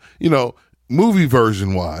to some, movie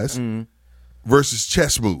version wise versus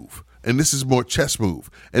chess move. And this is more chess move.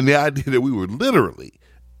 And the idea that we were literally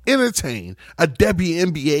entertain a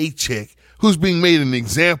WNBA chick who's being made an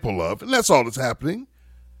example of, and that's all that's happening.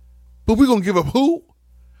 But we're going to give up who?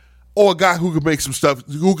 Or a guy who could make some stuff,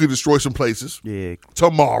 who could destroy some places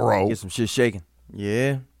tomorrow. Get some shit shaking.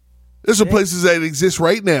 Yeah. There's some places that exist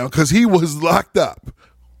right now because he was locked up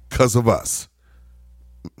because of us.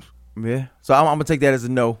 Yeah. So I'm going to take that as a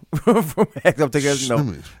no. I'm take that as a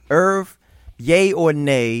no. Irv, yay or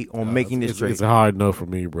nay on making this trade? It's a hard no for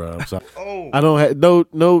me, bro. I'm sorry. I don't have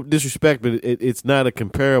no disrespect, but it's not a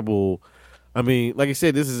comparable. I mean, like I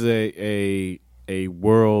said, this is a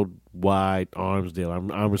worldwide arms deal.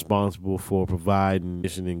 I'm responsible for providing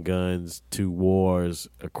ammunition and guns to wars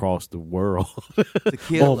across the world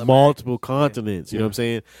on multiple continents. You know what I'm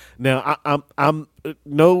saying? Now, I'm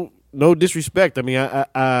no disrespect. I mean,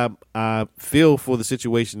 I feel for the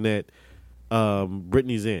situation that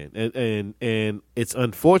Brittany's in, and it's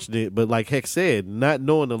unfortunate. But like Heck said, not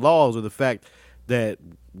knowing the laws or the fact that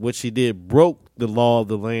what she did broke the law of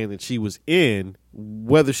the land that she was in,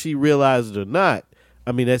 whether she realized it or not.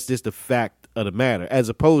 I mean, that's just the fact of the matter. As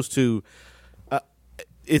opposed to,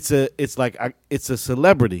 it's a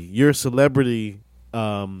celebrity. You're a celebrity,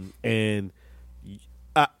 and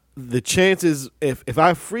the chances, if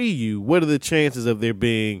I free you, what are the chances of there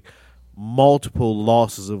being multiple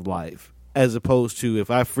losses of life? As opposed to, if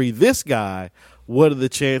I free this guy, what are the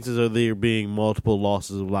chances of there being multiple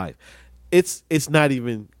losses of life? It's not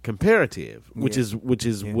even comparative, which is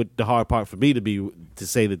what the hard part for me to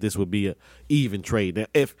say that this would be a even trade. Now,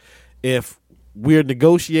 if we're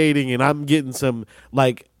negotiating and I'm getting some,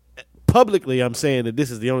 like, publicly I'm saying that this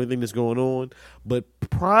is the only thing that's going on, but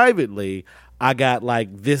privately I got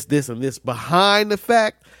like this and this behind the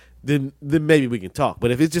fact, then maybe we can talk.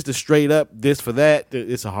 But if it's just a straight up this for that,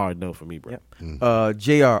 it's a hard no for me, bro. Yep.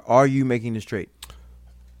 JR, are you making this trade?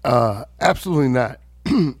 Absolutely not.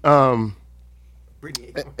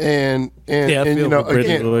 And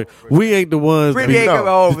again, we ain't the ones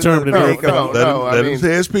determined to let him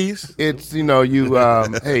say his piece. It's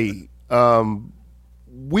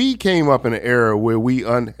we came up in an era where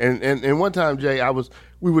and one time, Jay,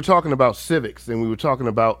 we were talking about civics and we were talking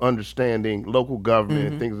about understanding local government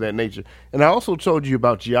and things of that nature. And I also told you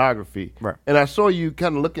about geography. Right. And I saw you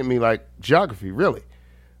kind of look at me like, geography, really?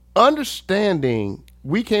 Understanding,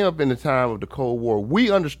 we came up in the time of the Cold War.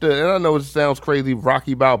 We understood, and I know it sounds crazy,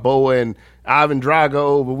 Rocky Balboa and Ivan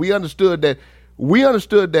Drago, but we understood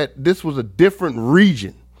that this was a different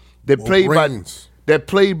region that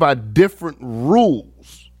played by different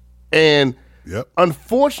rules. And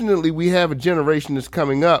unfortunately, we have a generation that's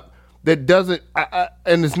coming up that doesn't,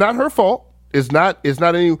 and it's not her fault. It's not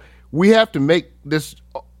any. We have to make this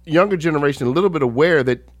younger generation a little bit aware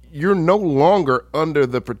that you're no longer under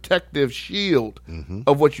the protective shield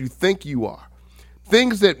of what you think you are.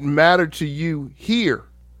 Things that matter to you here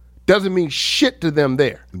doesn't mean shit to them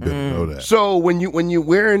there. You better know that. So when you're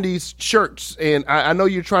wearing these shirts, and I know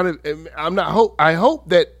you're trying to, I hope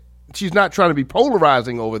that she's not trying to be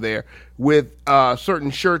polarizing over there with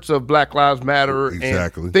certain shirts of Black Lives Matter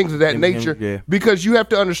and things of that nature, because you have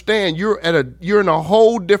to understand you're in a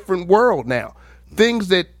whole different world now. Things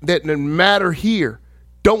that matter here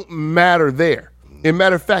don't matter there. As a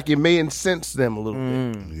matter of fact, it may incense them a little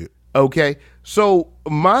bit. Okay? So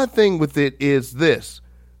my thing with it is this.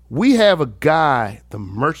 We have a guy, the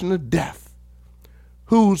Merchant of Death,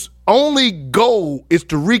 whose only goal is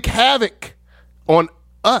to wreak havoc on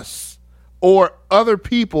us or other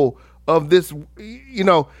people of this. So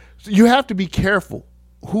you have to be careful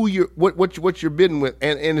who what you're bidding with,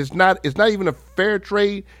 and it's not even a fair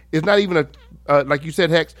trade. It's not even like you said,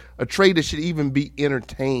 Hex, a trade that should even be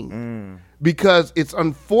entertained, because it's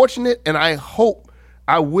unfortunate. And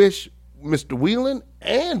I wish Mr. Whelan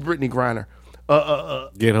and Brittany Griner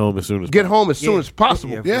get home as soon as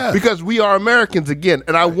possible. Because we are Americans again,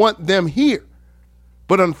 and I want them here.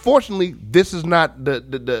 But unfortunately, this is not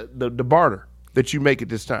the barter that you make at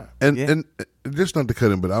this time. And just not to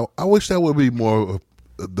cut in, but I wish that would be more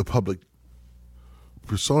of the public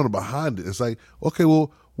persona behind it. It's like, okay,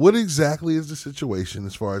 well, what exactly is the situation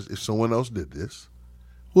as far as if someone else did this?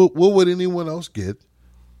 What would anyone else get?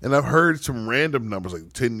 And I've heard some random numbers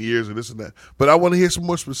like 10 years and this and that. But I want to hear some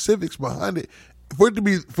more specifics behind it. For it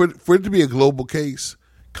to be a global case,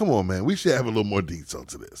 come on, man. We should have a little more detail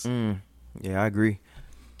to this. Yeah, I agree.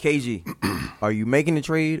 KG, are you making the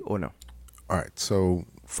trade or no? All right. So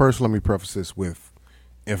first, let me preface this with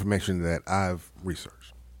information that I've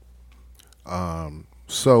researched.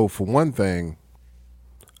 So for one thing,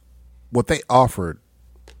 what they offered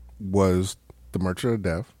was the Merchant of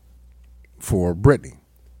Death for Britney.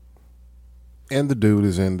 And the dude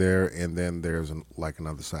is in there, and then there's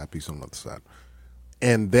another side piece on the other side.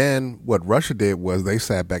 And then what Russia did was they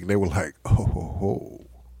sat back and they were like, oh,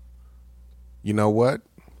 you know what?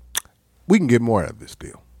 We can get more out of this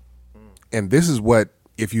deal. And this is what,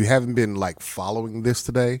 if you haven't been following this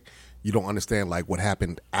today, you don't understand what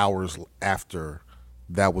happened hours after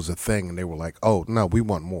that was a thing. And they were like, oh, no, we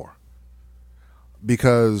want more.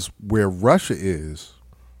 Because where Russia is,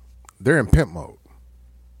 they're in pimp mode.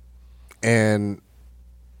 And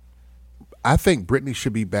I think Britney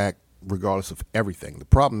should be back regardless of everything. The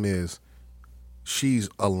problem is she's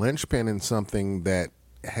a linchpin in something that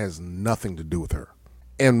has nothing to do with her.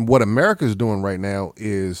 And what America is doing right now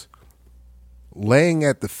is laying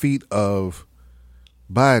at the feet of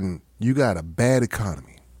Biden, you got a bad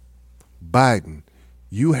economy. Biden,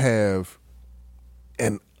 you have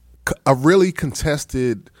a really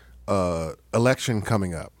contested election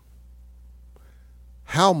coming up.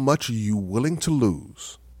 How much are you willing to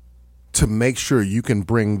lose to make sure you can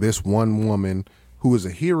bring this one woman who is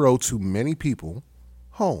a hero to many people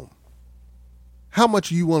home? How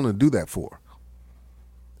much are you willing to do that for?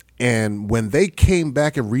 And when they came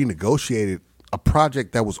back and renegotiated a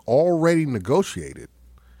project that was already negotiated,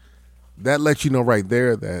 that lets you know right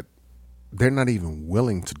there that they're not even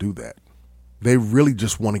willing to do that. They really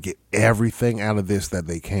just want to get everything out of this that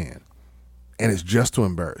they can. And it's just to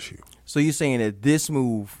embarrass you. So you're saying that this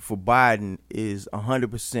move for Biden is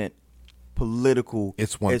 100% political?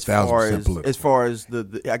 It's 1,000% political. As far as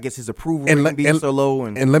the I guess his approval rating being so low.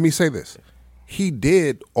 And let me say this. He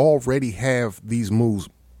did already have these moves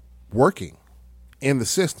working in the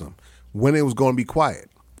system when it was going to be quiet.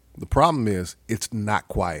 The problem is it's not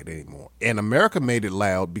quiet anymore. And America made it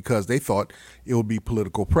loud because they thought it would be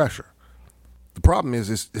political pressure. The problem is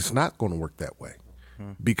it's not going to work that way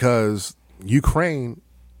because Ukraine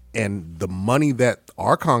and the money that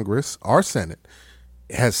our Congress, our Senate,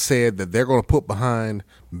 has said that they're going to put behind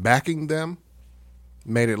backing them,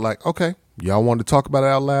 made it like, okay, y'all wanted to talk about it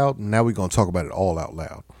out loud. Now we're going to talk about it all out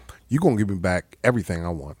loud. You're going to give me back everything I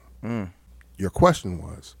want. Your question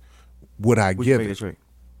was, would I give it? Trade?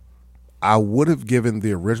 I would have given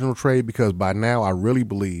the original trade because by now I really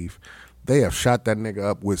believe they have shot that nigga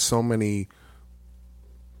up with so many,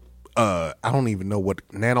 I don't even know what,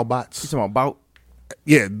 nanobots. You talking about?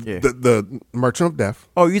 Yeah, the Merchant of Death.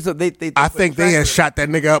 Oh, you said they I think they had shot that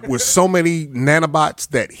nigga up with so many nanobots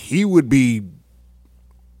that he would be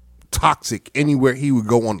toxic anywhere he would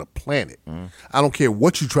go on the planet. I don't care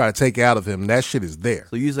what you try to take out of him, that shit is there.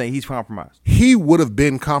 So you saying he's compromised? He would have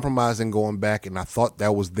been compromised and going back, and I thought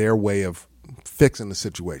that was their way of fixing the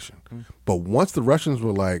situation. But once the Russians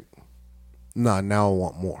were like, nah, now I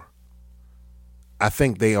want more. I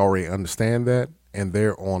think they already understand that, and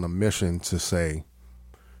they're on a mission to say,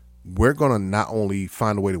 we're going to not only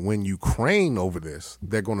find a way to win Ukraine over this,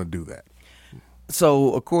 they're going to do that.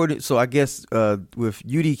 So I guess with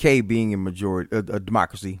UDK being a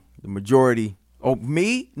democracy, the majority. Oh,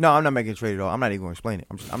 me? No, I'm not making a trade at all. I'm not even going to explain it.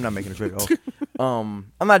 I'm not making a trade at all.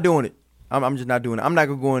 I'm not doing it. I'm just not doing it. I'm not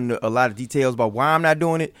going to go into a lot of details about why I'm not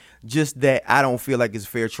doing it. Just that I don't feel like it's a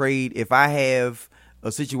fair trade. If I have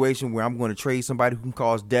a situation where I'm going to trade somebody who can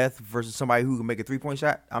cause death versus somebody who can make a 3-point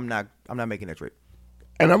shot, I'm not making that trade.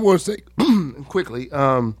 And I'm going to say quickly,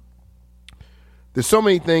 there's so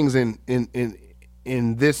many things in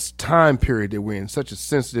this time period that we're in, such a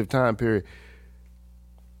sensitive time period.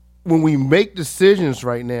 When we make decisions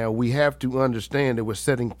right now, we have to understand that we're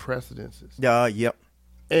setting precedences. Yep.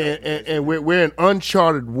 And we're in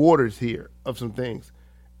uncharted waters here of some things.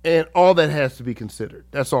 And all that has to be considered.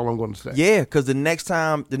 That's all I'm going to say. Yeah, because the next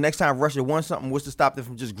time Russia wants something, what's to stop them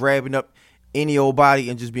from just grabbing up any old body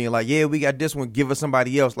and just being like, yeah, we got this one, give us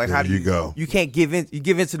somebody else. Like, how do you go? You can't give in. You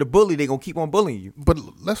give in to the bully, they're going to keep on bullying you. But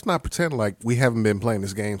let's not pretend like we haven't been playing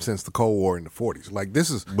this game since the Cold War in the 40s. Like, this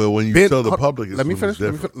is. But when you tell the public, it's let me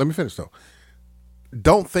finish though.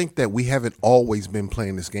 Don't think that we haven't always been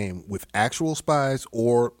playing this game with actual spies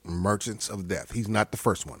or merchants of death. He's not the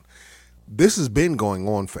first one. This has been going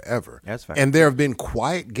on forever. That's fine. And there have been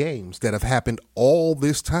quiet games that have happened all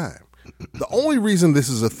this time. The only reason this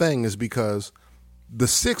is a thing is because the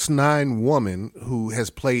 6'9" woman who has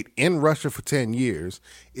played in Russia for 10 years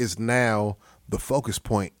is now the focus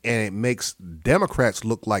point, and it makes Democrats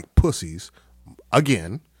look like pussies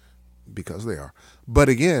again, because they are. But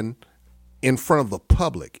again, in front of the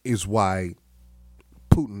public is why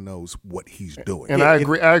Putin knows what he's doing. And I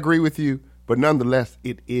agree with you, but nonetheless,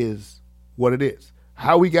 it is what it is.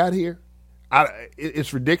 How we got here,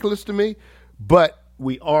 it's ridiculous to me, but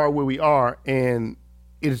we are where we are, and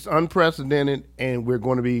it's unprecedented, and we're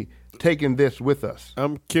going to be taking this with us.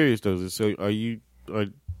 I'm curious though. So, do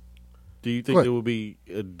you think there will be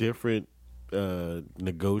a different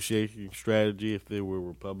negotiation strategy if there were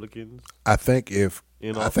Republicans? I think if,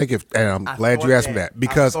 and I'm glad you asked me that,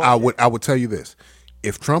 because I would tell you this: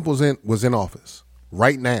 if Trump was in office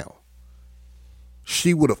right now,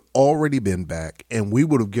 she would have already been back, and we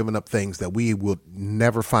would have given up things that we would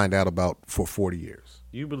never find out about for 40 years.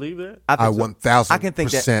 You believe that? I 1,000%. I can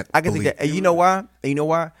think that. I can think that. And you know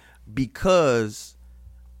why? Because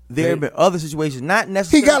there have been other situations, not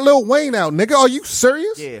necessarily. He got Lil Wayne out, nigga. Are you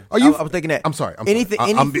serious? Yeah. Are you? I was thinking that. I'm sorry. I'm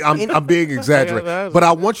I'm being exaggerated, but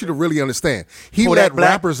I want you to really understand. He let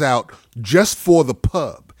rappers out just for the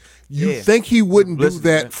pub. You think he wouldn't do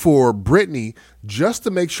that for Britney just to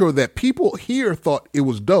make sure that people here thought it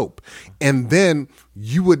was dope, and then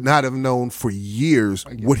you would not have known for years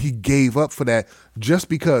what he gave up for that just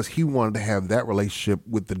because he wanted to have that relationship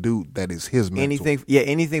with the dude that is his mentor.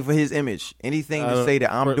 Anything for his image, anything to say that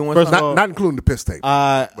I'm doing first something. Not including the piss tape.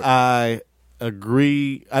 I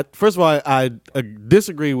agree. First of all, I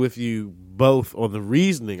disagree with you both on the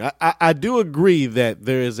reasoning. I do agree that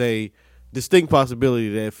there is a distinct possibility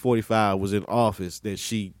that if 45 was in office that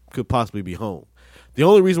she could possibly be home. The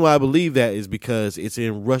only reason why I believe that is because it's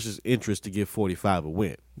in Russia's interest to give 45 a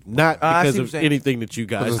win, not because of anything that you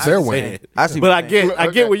guys it's their win. But I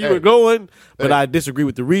get where you were going, but I disagree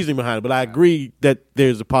with the reasoning behind it. But I agree that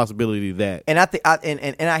there's a possibility that. And I think,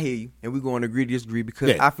 and I hear you, and we're going to agree to disagree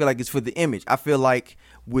because I feel like it's for the image. I feel like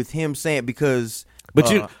with him saying because.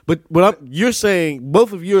 You're saying,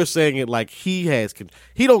 both of you are saying it like he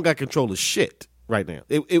don't got control of shit right now.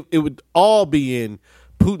 It would all be in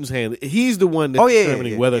Putin's hand. He's the one that's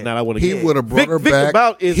determining whether or not I want to. He would have brought her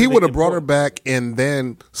back. He would have brought her back and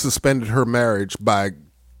then suspended her marriage by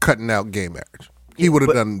cutting out gay marriage. He would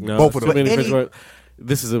have done both of them.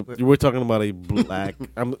 We're talking about a black.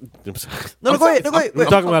 I'm sorry. No, go ahead. We're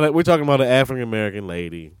talking about an African American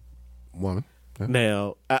lady, woman.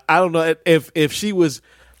 Now, I don't know if she was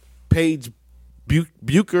Paige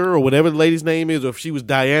Bucher or whatever the lady's name is, or if she was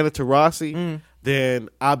Diana Taurasi, then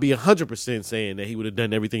I'll be 100% saying that he would have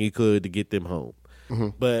done everything he could to get them home. Mm-hmm.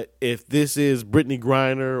 But if this is Brittany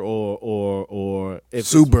Griner or if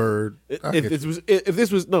Sue Bird, if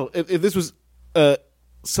this was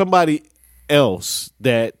somebody else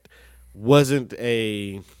that wasn't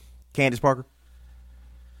a Candace Parker.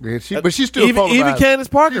 Yeah, but she's still even Candace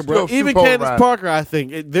Parker, bro. Even Candace Parker, I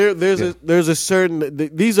think there's a certain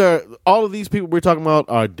these are all of these people we're talking about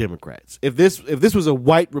are Democrats. If this was a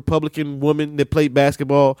white Republican woman that played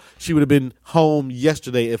basketball, she would have been home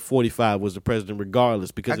yesterday if 45 was the president, regardless,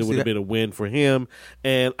 because it would have been a win for him.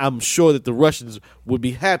 And I'm sure that the Russians would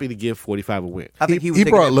be happy to give 45 a win. I think he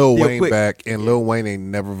brought Lil Wayne back, and Lil Wayne ain't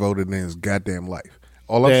never voted in his goddamn life.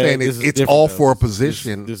 All I'm saying is it's all for a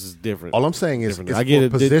position. This is different. All I'm saying is it's I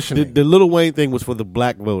get for positioning. The Lil Wayne thing was for the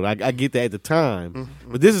black vote. I get that at the time,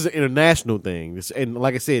 but this is an international thing. And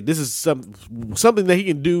like I said, this is something that he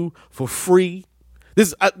can do for free.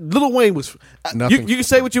 This Lil Wayne was. You can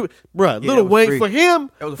say what you, bruh. Lil Wayne free. for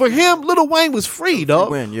him, Lil Wayne was free,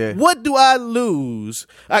 dog. Win, What do I lose?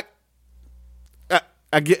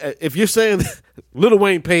 I get if you're saying Lil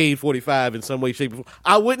Wayne paid 45 in some way, shape, or form.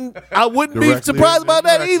 I wouldn't be surprised about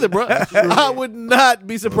that either, bro. I would not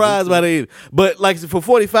be surprised by that either. But like for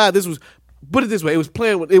 45, this was. Put it this way: it was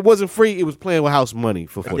playing with. It wasn't free. It was playing with house money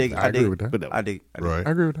for 45. I agree with that. I dig. Right.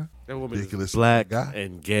 I agree with that. That woman Ridiculous is black guy.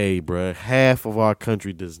 and gay, bro. Half of our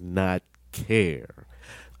country does not care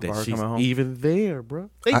that she's even there, bro.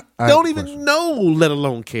 They don't even know, let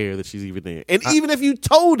alone care that she's even there. And even if you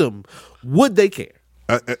told them, would they care?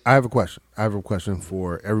 I have a question. I have a question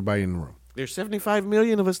for everybody in the room. There's 75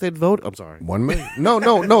 million of us that vote. I'm sorry. 1 million?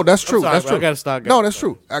 No. That's true. Sorry, that's true. I gotta stop. No, that's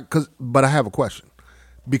true. But I have a question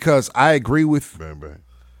because I agree with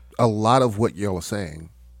a lot of what y'all are saying.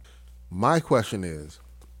 My question is,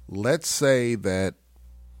 let's say that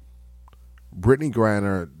Brittany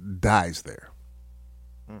Griner dies there.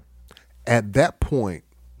 At that point,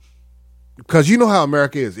 because you know how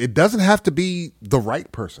America is, it doesn't have to be the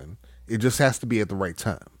right person. It just has to be at the right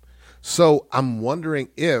time. So I'm wondering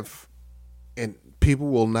if, and people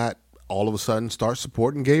will not all of a sudden start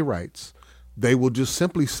supporting gay rights, They will just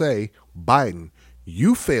simply say, Biden,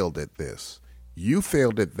 you failed at this. You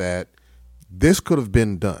failed at that. This could have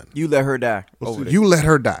been done. You let her die. You let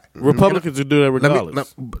her die. Republicans will do that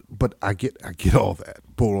regardless. But I get all that.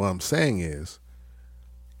 But what I'm saying is,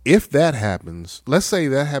 if that happens, let's say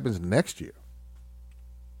that happens next year.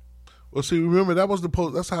 Well, see, remember that was the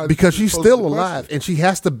post. That's how Because she's still alive, and she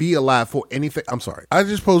has to be alive for anything. I'm sorry. I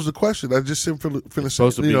just posed the question. I just simply finished.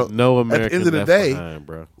 Supposed to be no American at the end of the left day, behind,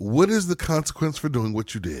 bro. What is the consequence for doing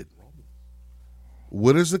what you did?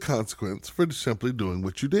 What is the consequence for simply doing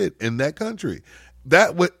what you did in that country?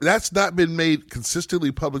 That's not been made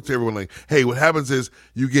consistently public to everyone. Like, hey, what happens is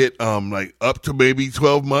you get like up to maybe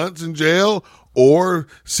 12 months in jail or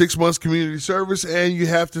 6 months community service, and you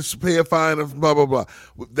have to pay a fine of blah blah blah.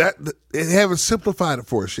 That they haven't simplified it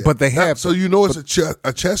for us yet. But they have. So you know it's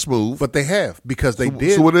a chess move. But they have, because they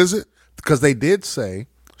did. So what is it? Because they did say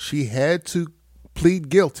she had to plead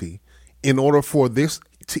guilty in order for this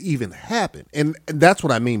to even happen. And that's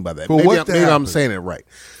what I mean by that. For what to maybe I'm happen? saying it right.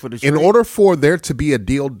 For the In street? order for there to be a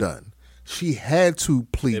deal done, she had to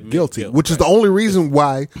plead Admit guilty, guilt, which is the only reason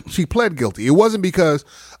why she pled guilty. It wasn't because,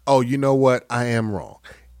 oh, you know what, I am wrong.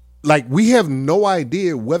 Like, we have no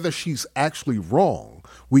idea whether she's actually wrong.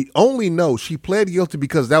 We only know she pled guilty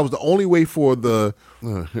because that was the only way for the...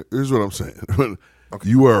 Here's what I'm saying.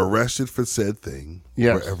 You are arrested for said thing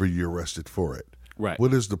Yes. wherever you're arrested for it. Right.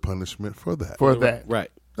 What is the punishment for that? For that. Right.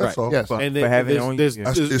 That's all. Yes. And For having it on you.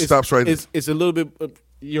 It stops right there. It's a little bit.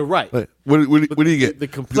 You're right. Like, what do you get? The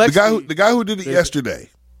complexity. The guy who did it yesterday.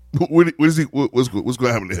 What is he? What's going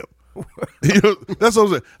to happen to him? You know, that's what I'm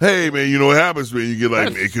saying. Hey man, you know what happens, man? You get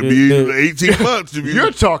like it could be 18 months. If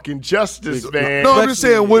You're talking justice, man. no, I'm just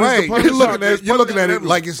saying. What is Right, the punishment? you're looking at it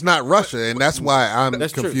like it's not Russia, and that's why I'm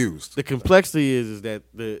That's true. confused. The complexity is that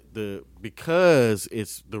the because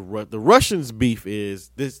it's the Russians' beef is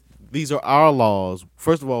this. These are our laws.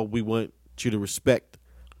 First of all, we want you to respect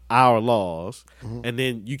our laws, and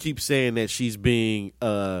then you keep saying that she's being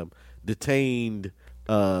detained.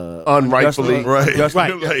 Unrightfully. Right. Right.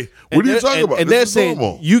 Like, what are you talking about? And This they're is saying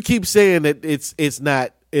normal. you keep saying that it's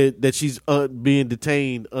not that she's being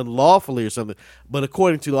detained unlawfully or something. But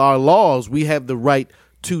according to our laws, we have the right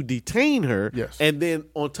to detain her. Yes. And then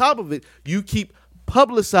on top of it, you keep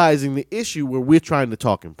publicizing the issue where we're trying to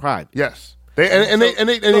talk in private. Yes. They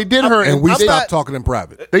did her, And we they- stopped talking in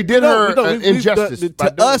private. They did her We- injustice. by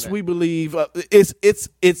to doing us, that. we believe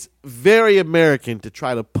it's very American to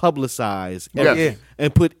try to publicize Yes.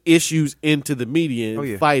 and put issues into the media and Oh,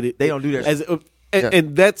 yeah. fight it. They don't do that.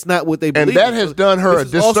 And that's not what they believe. that has done her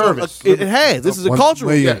This a is also disservice. it has. This is a 1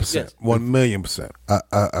 cultural million thing. percent. Yes. 1,000,000%.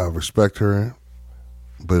 I respect her,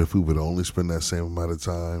 but if we would only spend that same amount of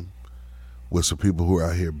time with some people who are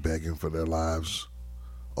out here begging for their lives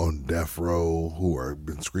on death row, who are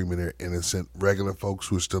been screaming they're innocent, regular folks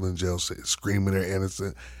who are still in jail screaming they're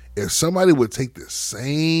innocent, if somebody would take the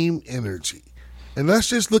same energy, and let's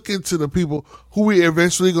just look into the people who we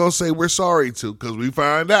eventually gonna say we're sorry to, because we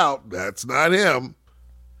find out that's not him.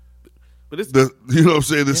 But it's, You know what I'm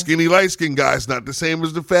saying? The skinny light skinned guy is not the same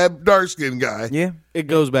as the fat dark skinned guy. Yeah. it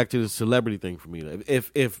goes back to the celebrity thing for me.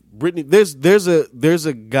 If Britney, there's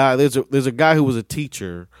a guy who was a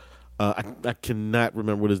teacher. I cannot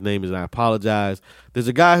remember what his name is, and I apologize. There's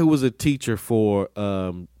a guy who was a teacher for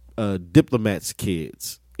diplomats'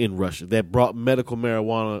 kids in Russia that brought medical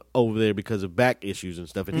marijuana over there because of back issues and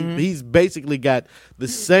stuff. And he's basically got the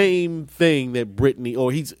same thing that Britney,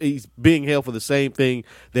 or he's being held for the same thing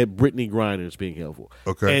that Britney Griner is being held for.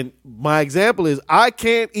 Okay. And my example is I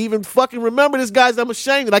can't even fucking remember this guy's. I'm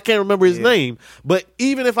ashamed that I can't remember his name. But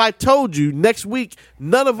even if I told you next week,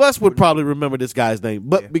 none of us would probably remember this guy's name.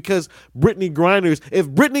 But because Britney if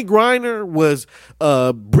Britney Griner was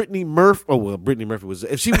Britney Murphy, Britney Murphy was,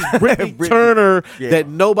 if she was Britney Turner that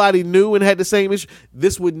nobody knew and had the same issue,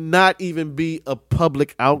 this would not even be a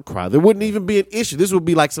public outcry. There wouldn't even be an issue. This would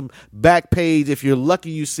be like some back page. If you're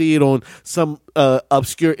lucky, you see it on some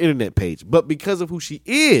obscure internet page. But because of who she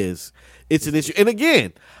is, it's an issue. And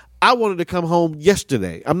again, I wanted to come home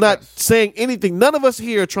yesterday. I'm not saying anything. None of us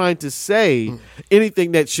here are trying to say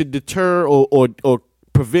anything that should deter or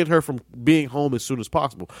prevent her from being home as soon as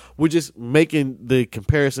possible. We're just making the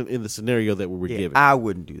comparison in the scenario that we were given. I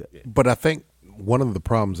wouldn't do that. But I think one of the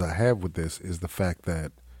problems I have with this is the fact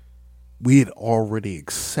that we had already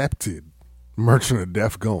accepted Merchant of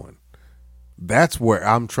Death going. That's where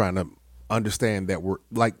I'm trying to understand that we're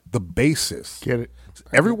like the basis. Get it?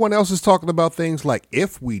 Everyone else is talking about things like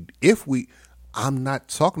if we, I'm not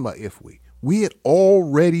talking about if we had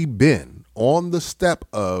already been on the step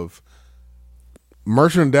of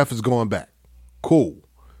Merchant of Death is going back. Cool.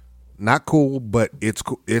 Not cool, but it's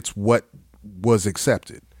what was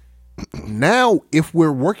accepted. Now, if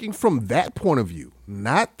we're working from that point of view,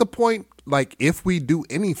 not the point like if we do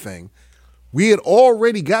anything, we had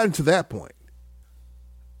already gotten to that point.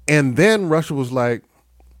 And then Russia was like,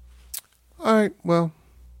 all right, well,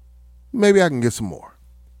 maybe I can get some more.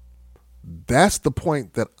 That's the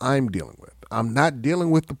point that I'm dealing with. I'm not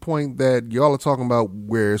dealing with the point that y'all are talking about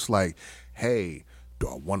where it's like, hey, do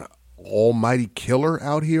I want an almighty killer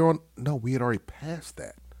out here on? No, we had already passed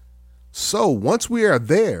that. So once we are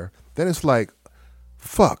there, then it's like,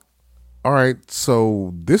 fuck. All right,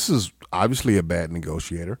 so this is obviously a bad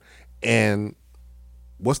negotiator. And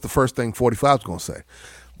what's the first thing 45 is going to say?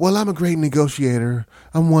 Well, I'm a great negotiator.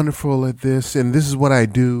 I'm wonderful at this, and this is what I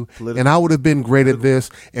do. And I would have been great at this.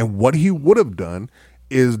 And what he would have done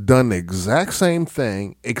is done the exact same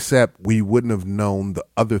thing, except we wouldn't have known the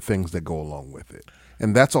other things that go along with it.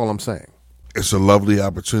 And that's all I'm saying. It's a lovely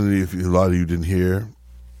opportunity. If a lot of you didn't hear,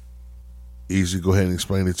 easy, go ahead and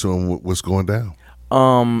explain it to them what's going down.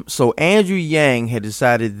 So Andrew Yang had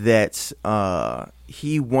decided that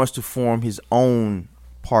he wants to form his own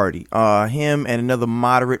party. Him and another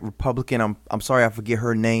moderate Republican. I'm sorry, I forget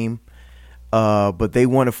her name. But they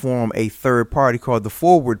want to form a third party called the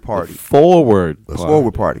Forward Party. Forward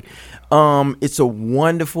Party. It's a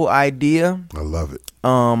wonderful idea. I love it.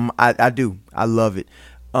 I do. I love it.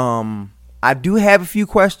 I do have a few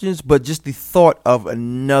questions, but just the thought of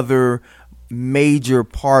another major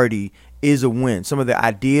party is a win. Some of the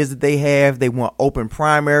ideas that they have, they want open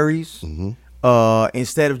primaries. Mm-hmm.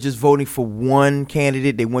 Instead of just voting for one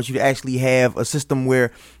candidate, they want you to actually have a system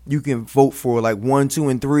where you can vote for like 1, 2,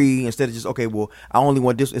 and 3 instead of just, okay, well, I only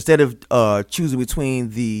want this. Instead of choosing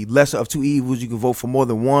between the lesser of two evils, you can vote for more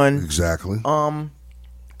than one. Exactly.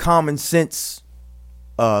 Common sense.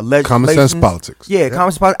 Common sense politics. Yeah,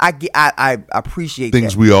 common sense politics. I appreciate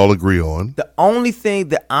things that. we all agree on. The only thing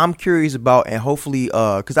that I'm curious about, and hopefully,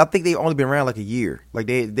 because I think they've only been around like a year. Like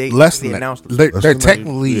they announced they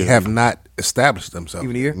technically have not established themselves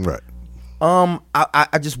even a year. Right.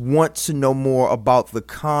 I just want to know more about the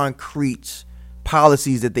concrete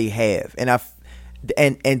policies that they have, and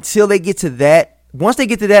until they get to that. Once they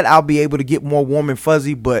get to that, I'll be able to get more warm and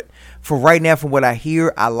fuzzy. But for right now, from what I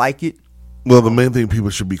hear, I like it. Well, the main thing people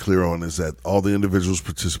should be clear on is that all the individuals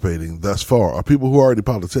participating thus far are people who are already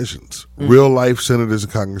politicians, real life senators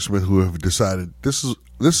and congressmen who have decided this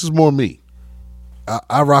is more me.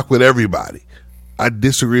 I rock with everybody. I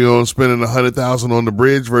disagree on spending $100,000 on the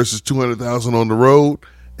bridge versus $200,000 on the road,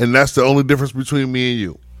 and that's the only difference between me and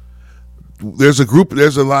you. There's a group.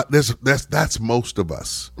 There's a lot. That's most of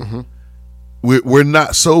us. Mm-hmm. We're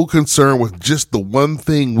not so concerned with just the one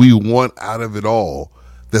thing we want out of it all,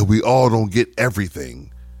 that we all don't get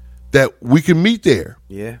everything, that we can meet there.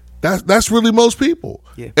 Yeah, that's really most people.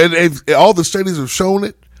 Yeah, and all the studies have shown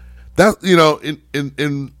it. That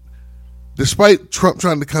in despite Trump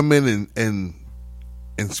trying to come in and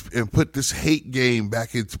put this hate game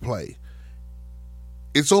back into play,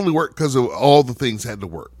 it's only worked because of all the things had to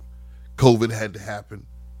work. COVID had to happen,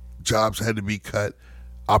 jobs had to be cut,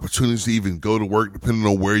 opportunities to even go to work depending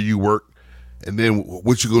on where you work, and then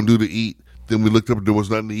what you're gonna do to eat. Then we looked up and there was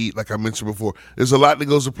nothing to eat, like I mentioned before. There's a lot that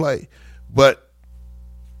goes to play. But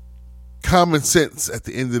common sense at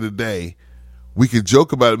the end of the day, we can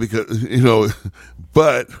joke about it because,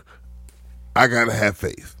 but I got to have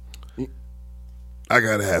faith. I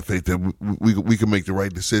got to have faith that we can make the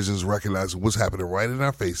right decisions, recognizing what's happening right in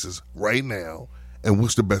our faces right now, and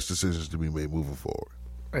what's the best decisions to be made moving forward.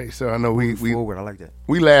 Hey, so I know we forward. I like that.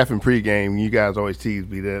 We laugh in pregame. You guys always tease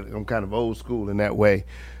me that I'm kind of old school in that way.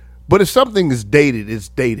 But if something is dated, it's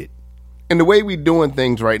dated. And the way we're doing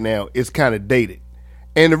things right now is kind of dated.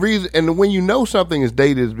 And the reason, and when you know something is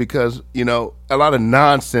dated is because, a lot of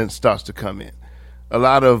nonsense starts to come in. A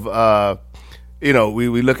lot of,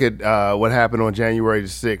 we look at what happened on January the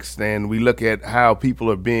 6th, and we look at how people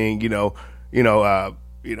are being,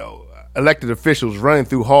 elected officials running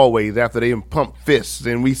through hallways after they pump fists,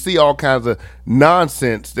 and we see all kinds of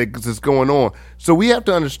nonsense that's going on. So we have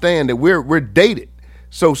to understand that we're dated.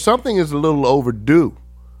 So something is a little overdue,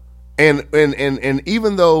 and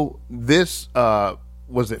even though this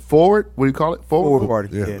was it forward? What do you call it? Forward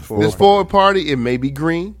party. Yeah. This forward party, it may be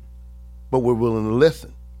green, but we're willing to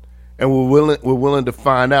listen, and we're willing to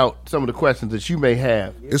find out some of the questions that you may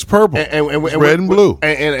have. It's purple, and red and blue,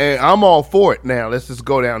 and I'm all for it. Now let's just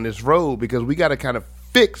go down this road because we got to kind of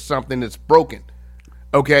fix something that's broken.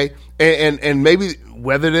 Okay, and maybe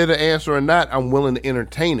whether they're the answer or not, I'm willing to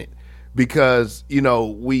entertain it. Because we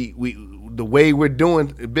the way we're doing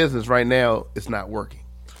business right now, it's not working.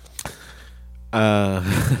 I'm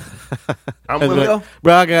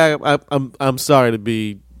sorry to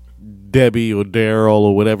be Debbie or Daryl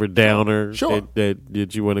or whatever Downer Sure.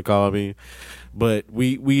 that you want to call me. But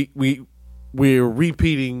we're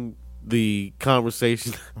repeating the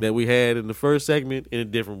conversation that we had in the first segment in a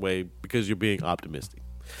different way because you're being optimistic.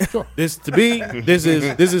 Sure. This to me, this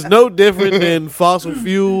is no different than fossil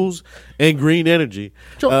fuels and green energy,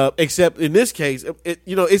 except in this case,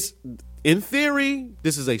 it's in theory,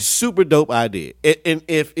 this is a super dope idea, and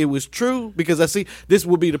if it was true, because I see this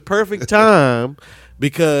would be the perfect time.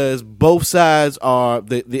 Because both sides are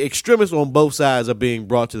the extremists on both sides are being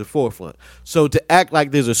brought to the forefront. So to act like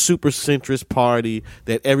there's a super centrist party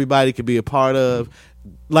that everybody could be a part of,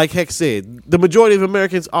 like Heck said, the majority of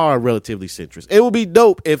Americans are relatively centrist. It would be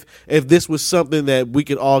dope if this was something that we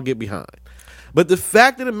could all get behind. But the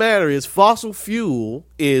fact of the matter is, fossil fuel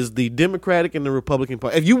is the Democratic and the Republican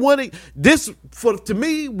Party. If you want it, to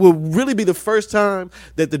me, will really be the first time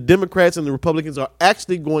that the Democrats and the Republicans are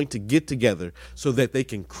actually going to get together so that they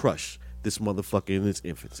can crush this motherfucker in its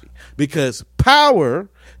infancy. Because power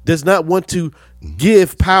does not want to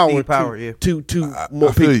give power to more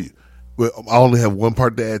I feel people. you. Well, I only have one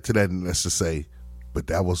part to add to that, and that's to say, but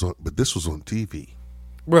this was on TV.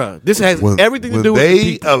 Bruh, this has When- everything to when do with they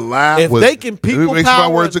the people. allow- if when- they can let me people make sure my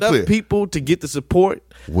power words are enough clear. people to get the support,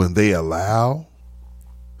 When they allow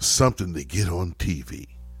something to get on TV,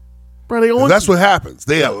 bro, they on that's what happens.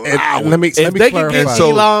 They allow. And it. let me if they can get clarify.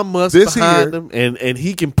 So, Elon Musk this behind here- them and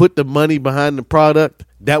he can put the money behind the product,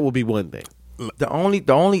 that will be one thing. The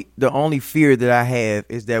only fear that I have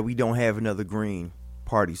is that we don't have another Green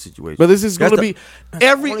Party situation. But this is going to be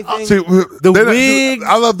every only thing. See, the they're not- Whigs,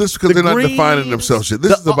 I love this because the they're not Greens, defining themselves shit.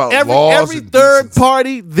 This is about every, laws. Every and third decency.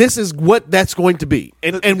 party, this is what that's going to be.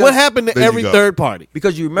 And what happened to There you every go. third party?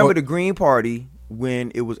 Because you remember the Green Party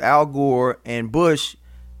when it was Al Gore and Bush.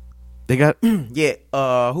 They got Yeah,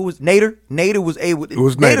 who was Nader? Nader was able. It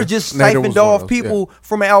was Nader Nader. just Nader siphoned was one of off those, people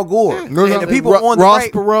from Al Gore, No, no, and the people on the Ross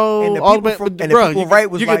right, Perot, and the all people that- from, and the bruh, people you right can-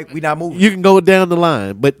 was you like, can- "We not moving." You can go down the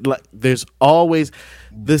line, but like, there's always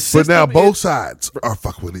the system. But now is- both sides are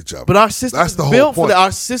fucking with each other. But our system That's is the whole built point.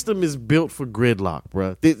 our system is built for gridlock,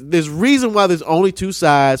 bro. There's reason why there's only two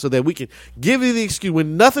sides so that we can give you the excuse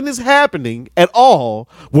when nothing is happening at all,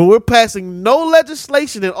 when we're passing no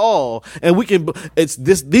legislation at all, and we can it's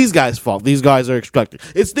these guys' fault. These guys are obstructing.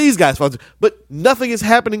 It's these guys' fault. But nothing is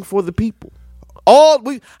happening for the people.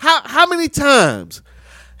 How many times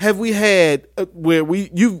have we had where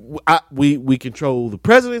we control the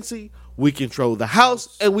presidency? We control the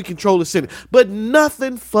House and we control the Senate, but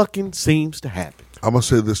nothing fucking seems to happen. I'm gonna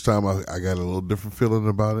say this time I got a little different feeling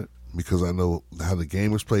about it because I know how the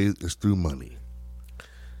game is played is through money.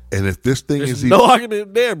 And if this thing There's is no even,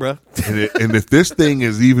 argument there, bro. and if this thing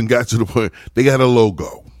has even got to the point they got a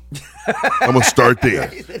logo, I'm gonna start there.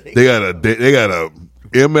 They got a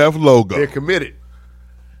MF logo. They're committed.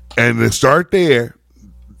 And to start there,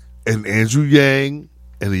 and Andrew Yang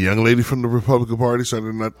and the young lady from the Republican Party,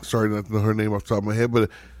 sorry not to know her name off the top of my head,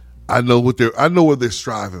 but I know what they're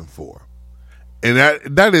striving for. And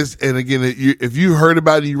that is, and again, if you heard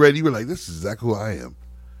about it, you read, you were like, this is exactly who I am.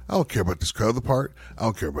 I don't care about this other part. I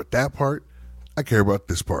don't care about that part. I care about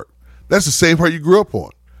this part. That's the same part you grew up on.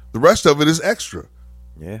 The rest of it is extra.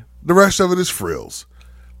 Yeah. The rest of it is frills.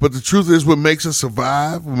 But the truth is what makes us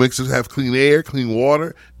survive, what makes us have clean air, clean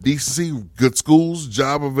water, decency, good schools,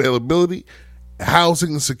 job availability, housing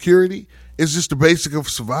and security is just the basic of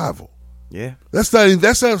survival. Yeah. That's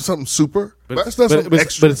not something super. That's not something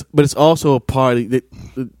extra. But it's also a party that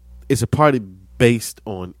it's a party based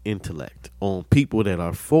on intellect, on people that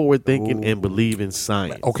are forward thinking and believe in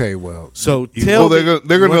science. Okay, well, So you- tell Well, me,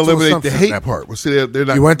 they're going to went to eliminate the assumption hate at that part. Well, see, they're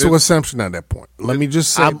not. you went to they're- assumption at that point. Let me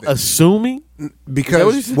just say I'm that. assuming what you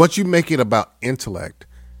Because said? what you make it about intellect,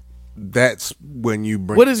 that's when you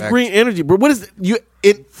bring what is back- green energy, bro? What is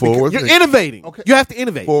Forward you're thinking. innovating. Okay. You have to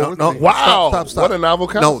innovate. Forward No, thinking. Wow. What a novel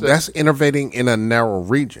No, concept. that's innovating in a narrow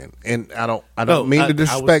region, and I don't mean to I was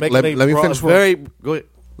disrespect. making Let a me broad- finish. Go ahead.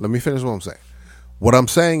 Let me finish what I'm saying. What I'm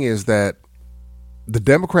saying is that the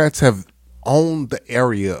Democrats have owned the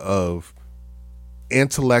area of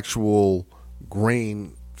intellectual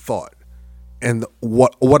green thought. And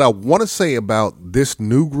what I want to say about this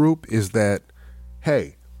new group is that,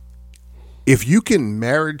 hey, if you can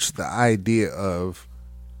marriage the idea of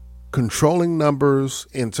controlling numbers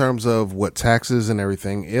in terms of what taxes and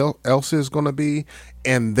everything else is going to be,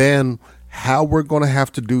 and then how we're going to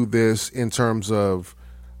have to do this in terms of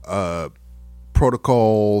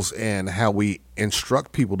protocols and how we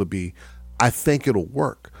instruct people to be, I think it'll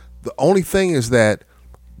work. The only thing is that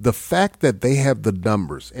the fact that they have the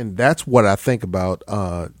numbers, and that's what I think about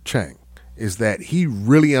Chang, is that he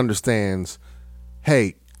really understands,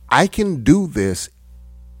 hey, I can do this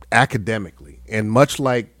academically, and much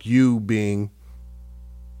like you being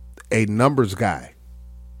a numbers guy,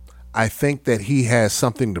 I think that he has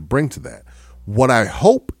something to bring to that. What I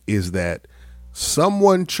hope is that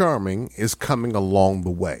someone charming is coming along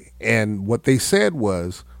the way. And what they said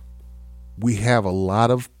was, we have a lot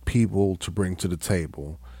of people to bring to the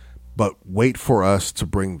table, but wait for us to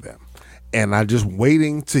bring them. And I'm just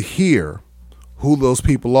waiting to hear who those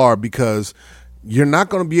people are, because you're not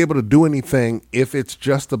going to be able to do anything if it's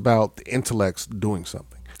just about the intellects doing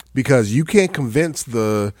something, because you can't convince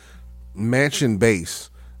the mansion base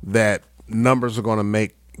that numbers are going to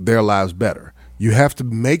make their lives better. You have to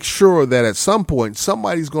make sure that at some point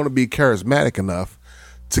somebody's going to be charismatic enough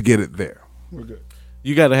to get it there. We're good.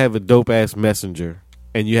 You got to have a dope ass messenger,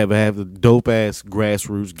 and you have to have a dope ass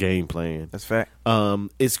grassroots game plan. That's fact.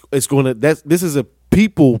 It's going to this is a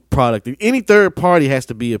people product. Any third party has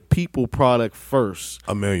to be a people product first.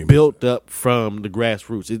 1,000,000%. Built up from the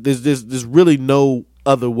grassroots. There's really no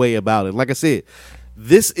other way about it. Like I said,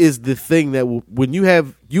 this is the thing that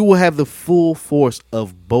you will have the full force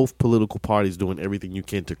of both political parties doing everything you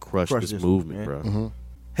can to crush this movement, man. bro. Mm-hmm.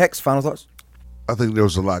 Hex, final thoughts? I think there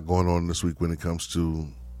was a lot going on this week when it comes to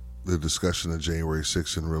the discussion of January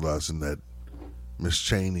 6th and realizing that Miss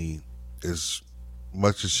Cheney, as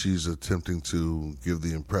much as she's attempting to give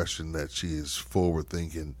the impression that she is forward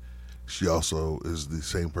thinking, she also is the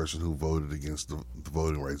same person who voted against the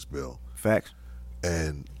voting rights bill. Facts.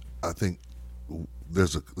 And I think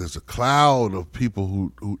there's a cloud of people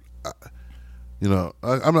who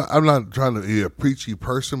I'm not trying to be a preachy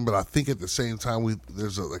person, but I think at the same time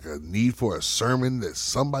there's a need for a sermon that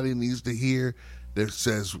somebody needs to hear that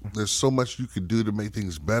says there's so much you could do to make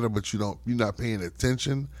things better, but you're not paying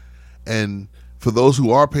attention. And for those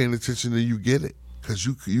who are paying attention, then you get it, because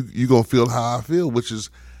you're gonna feel how I feel, which is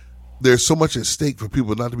there's so much at stake for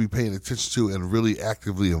people not to be paying attention to and really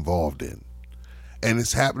actively involved in, and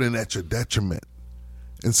it's happening at your detriment.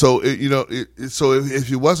 And so,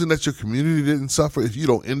 if it wasn't that your community didn't suffer, if you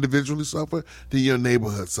don't individually suffer, then your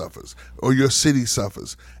neighborhood suffers or your city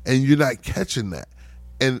suffers, and you're not catching that.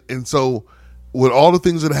 And so, with all the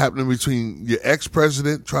things that are happening between your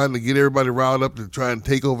ex-president trying to get everybody riled up to try and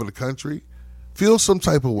take over the country, feel some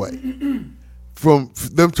type of way. From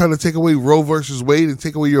them trying to take away Roe versus Wade and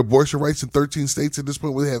take away your abortion rights in 13 states at this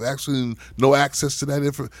point where they have actually no access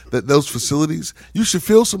to those facilities, you should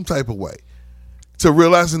feel some type of way. To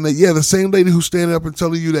realizing that, the same lady who's standing up and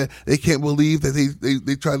telling you that they can't believe that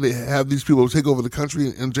they tried to have these people take over the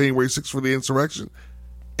country on January 6th for the insurrection,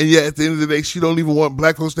 and yet at the end of the day, she don't even want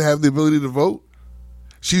black folks to have the ability to vote.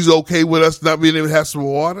 She's okay with us not being able to have some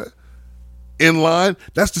water in line.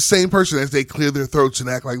 That's the same person as they clear their throats and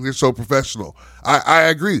act like they're so professional. I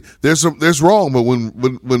agree. There's wrong, but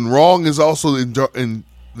when wrong is also in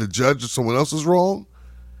the judge of someone else's wrong,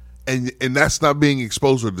 and that's not being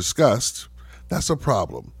exposed or discussed, that's a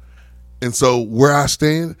problem. And so where I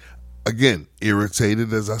stand, again,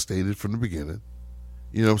 irritated, as I stated from the beginning.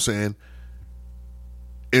 You know what I'm saying?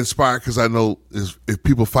 Inspired, because I know if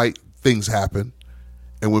people fight, things happen.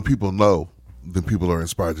 And when people know, then people are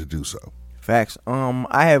inspired to do so. Facts.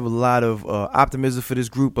 I have a lot of optimism for this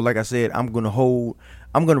group, but like I said, I'm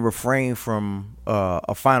gonna refrain from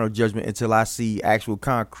a final judgment until I see actual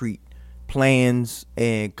concrete plans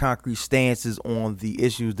and concrete stances on the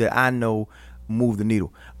issues that I know move the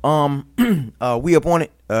needle. We up on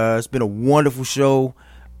it. It's been a wonderful show.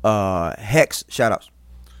 Hex, shout outs.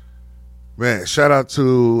 Man, shout out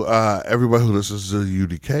to everybody who listens to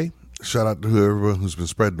UDK. Shout out to everyone who's been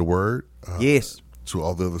spreading the word. Yes. To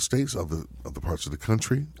all the other states, other parts of the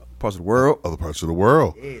country, Parts of the world. other parts of the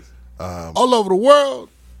world. Yes. All over the world.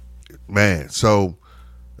 Man, so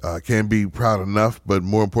can't be proud enough. But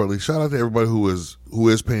more importantly, shout out to everybody who is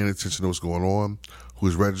paying attention to what's going on, who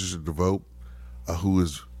is registered to vote, who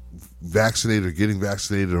is vaccinated or getting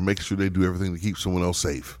vaccinated, or making sure they do everything to keep someone else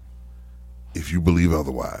safe. If you believe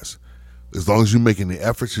otherwise, as long as you're making the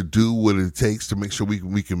effort to do what it takes to make sure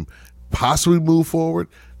we can possibly move forward.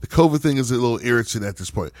 The COVID thing is a little irritant at this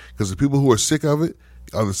point, because the people who are sick of it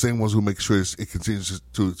are the same ones who make sure it continues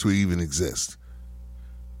to even exist.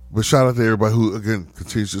 But shout out to everybody who, again,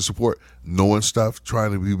 continues to support knowing stuff,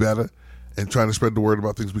 trying to be better, and trying to spread the word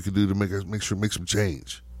about things we can do to make some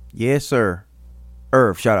change. Yes, sir.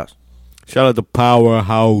 Irv, shout outs. Shout out to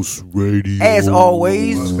Powerhouse Radio. As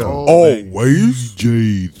always. Always.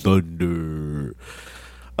 J Thunder.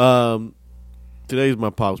 Today's my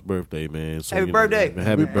pop's birthday, man. So, Happy birthday. Man,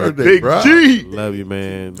 happy birthday, Big bro. G. Love you,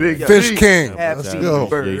 man. Big Fish G. King. Happy go.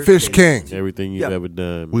 birthday. Fish King. Everything you've ever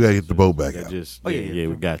done. We gotta get the boat back out. Yeah,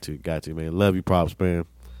 we got to, man. Love you, pops, man.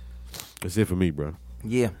 That's it for me, bro.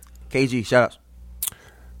 Yeah. KG, shout outs.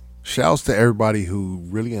 Shouts to everybody who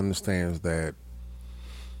really understands that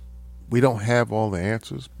we don't have all the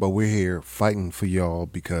answers, but we're here fighting for y'all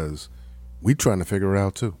because we're trying to figure it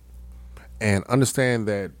out too. And understand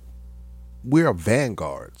that we are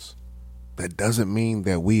vanguards. That doesn't mean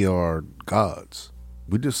that we are gods.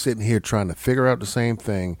 We're just sitting here trying to figure out the same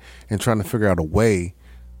thing and trying to figure out a way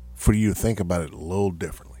for you to think about it a little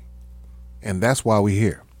differently. And that's why we're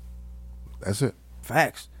here. That's it.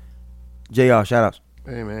 Facts. JR, shout outs.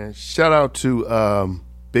 Hey, man. Shout out to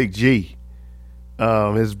Big G.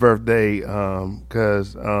 His birthday,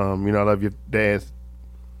 because, I love your dad's,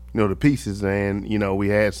 to pieces. And, we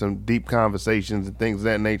had some deep conversations and things of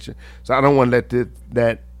that nature. So I don't want to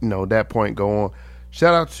let that point go on.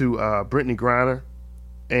 Shout out to Brittany Griner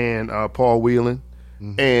and Paul Whelan.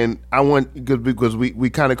 Mm-hmm. And I want, because we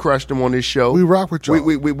kind of crushed them on this show. We rock with y'all.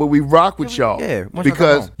 We rock with y'all. Yeah,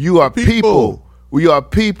 because you are people. We are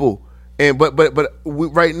people. And but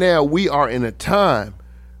right now we are in a time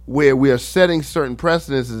where we are setting certain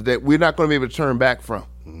precedences that we're not going to be able to turn back from.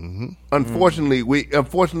 Mm-hmm.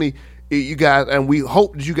 Unfortunately, you guys, and we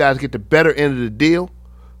hope that you guys get the better end of the deal,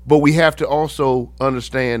 but we have to also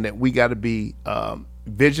understand that we got to be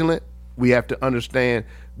vigilant. We have to understand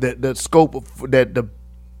that the scope of that the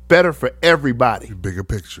better for everybody, the bigger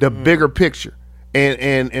picture, bigger picture.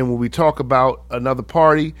 And when we talk about another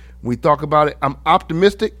party, we talk about it. I'm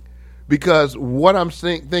optimistic because what I'm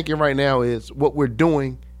thinking right now is what we're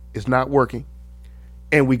doing is not working,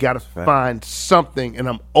 and we got to find something. And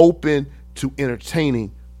I'm open to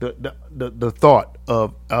entertaining the thought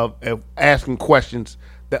of asking questions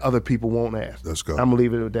that other people won't ask. Let's go. I'm gonna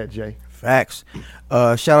leave it with that, Jay. Facts.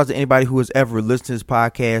 Shout out to anybody who has ever listened to this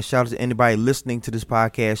podcast. Shout out to anybody listening to this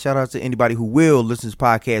podcast. Shout out to anybody who will listen to this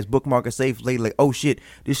podcast. Bookmark it safely. Like, oh shit,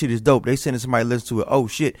 this shit is dope. They sending somebody to listen to it. Oh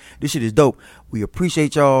shit, this shit is dope. We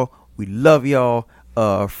appreciate y'all. We love y'all.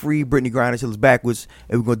 Free Brittany Griner till it's backwards.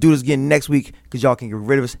 And we're gonna do this again next week because y'all can get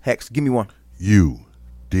rid of us. Hex, give me one.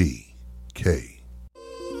 UDK.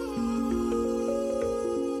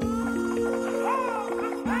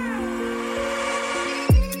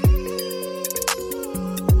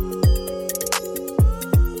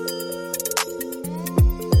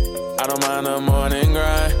 I don't mind the morning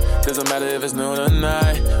grind. Doesn't matter if it's noon or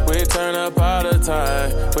night. We turn up all the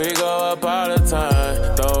time. We go up all the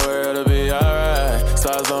time. Don't worry, it'll be alright.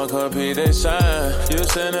 Stars don't compete, they shine. You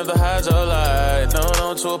shouldn't have to hide your light. No,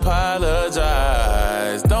 don't you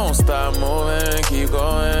apologize. Don't stop moving, keep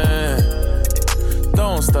going.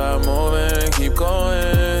 Don't stop moving, keep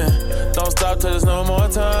going. Don't stop till there's no more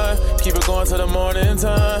time. Keep it going till the morning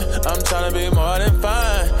time. I'm trying to be more than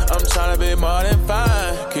fine. I'm trying to be more than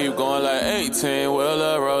fine. Keep going like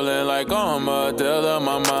 18-wheeler, rolling like armadillo.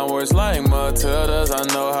 My mind works like Matilda's. I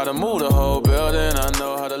know how to move the whole building. I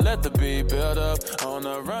know how to let the beat build up. On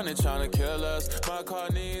the run, they trying to kill us. My car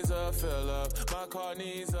needs a fill up. My car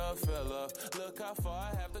needs a fill up. Look how far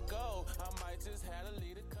I have to go.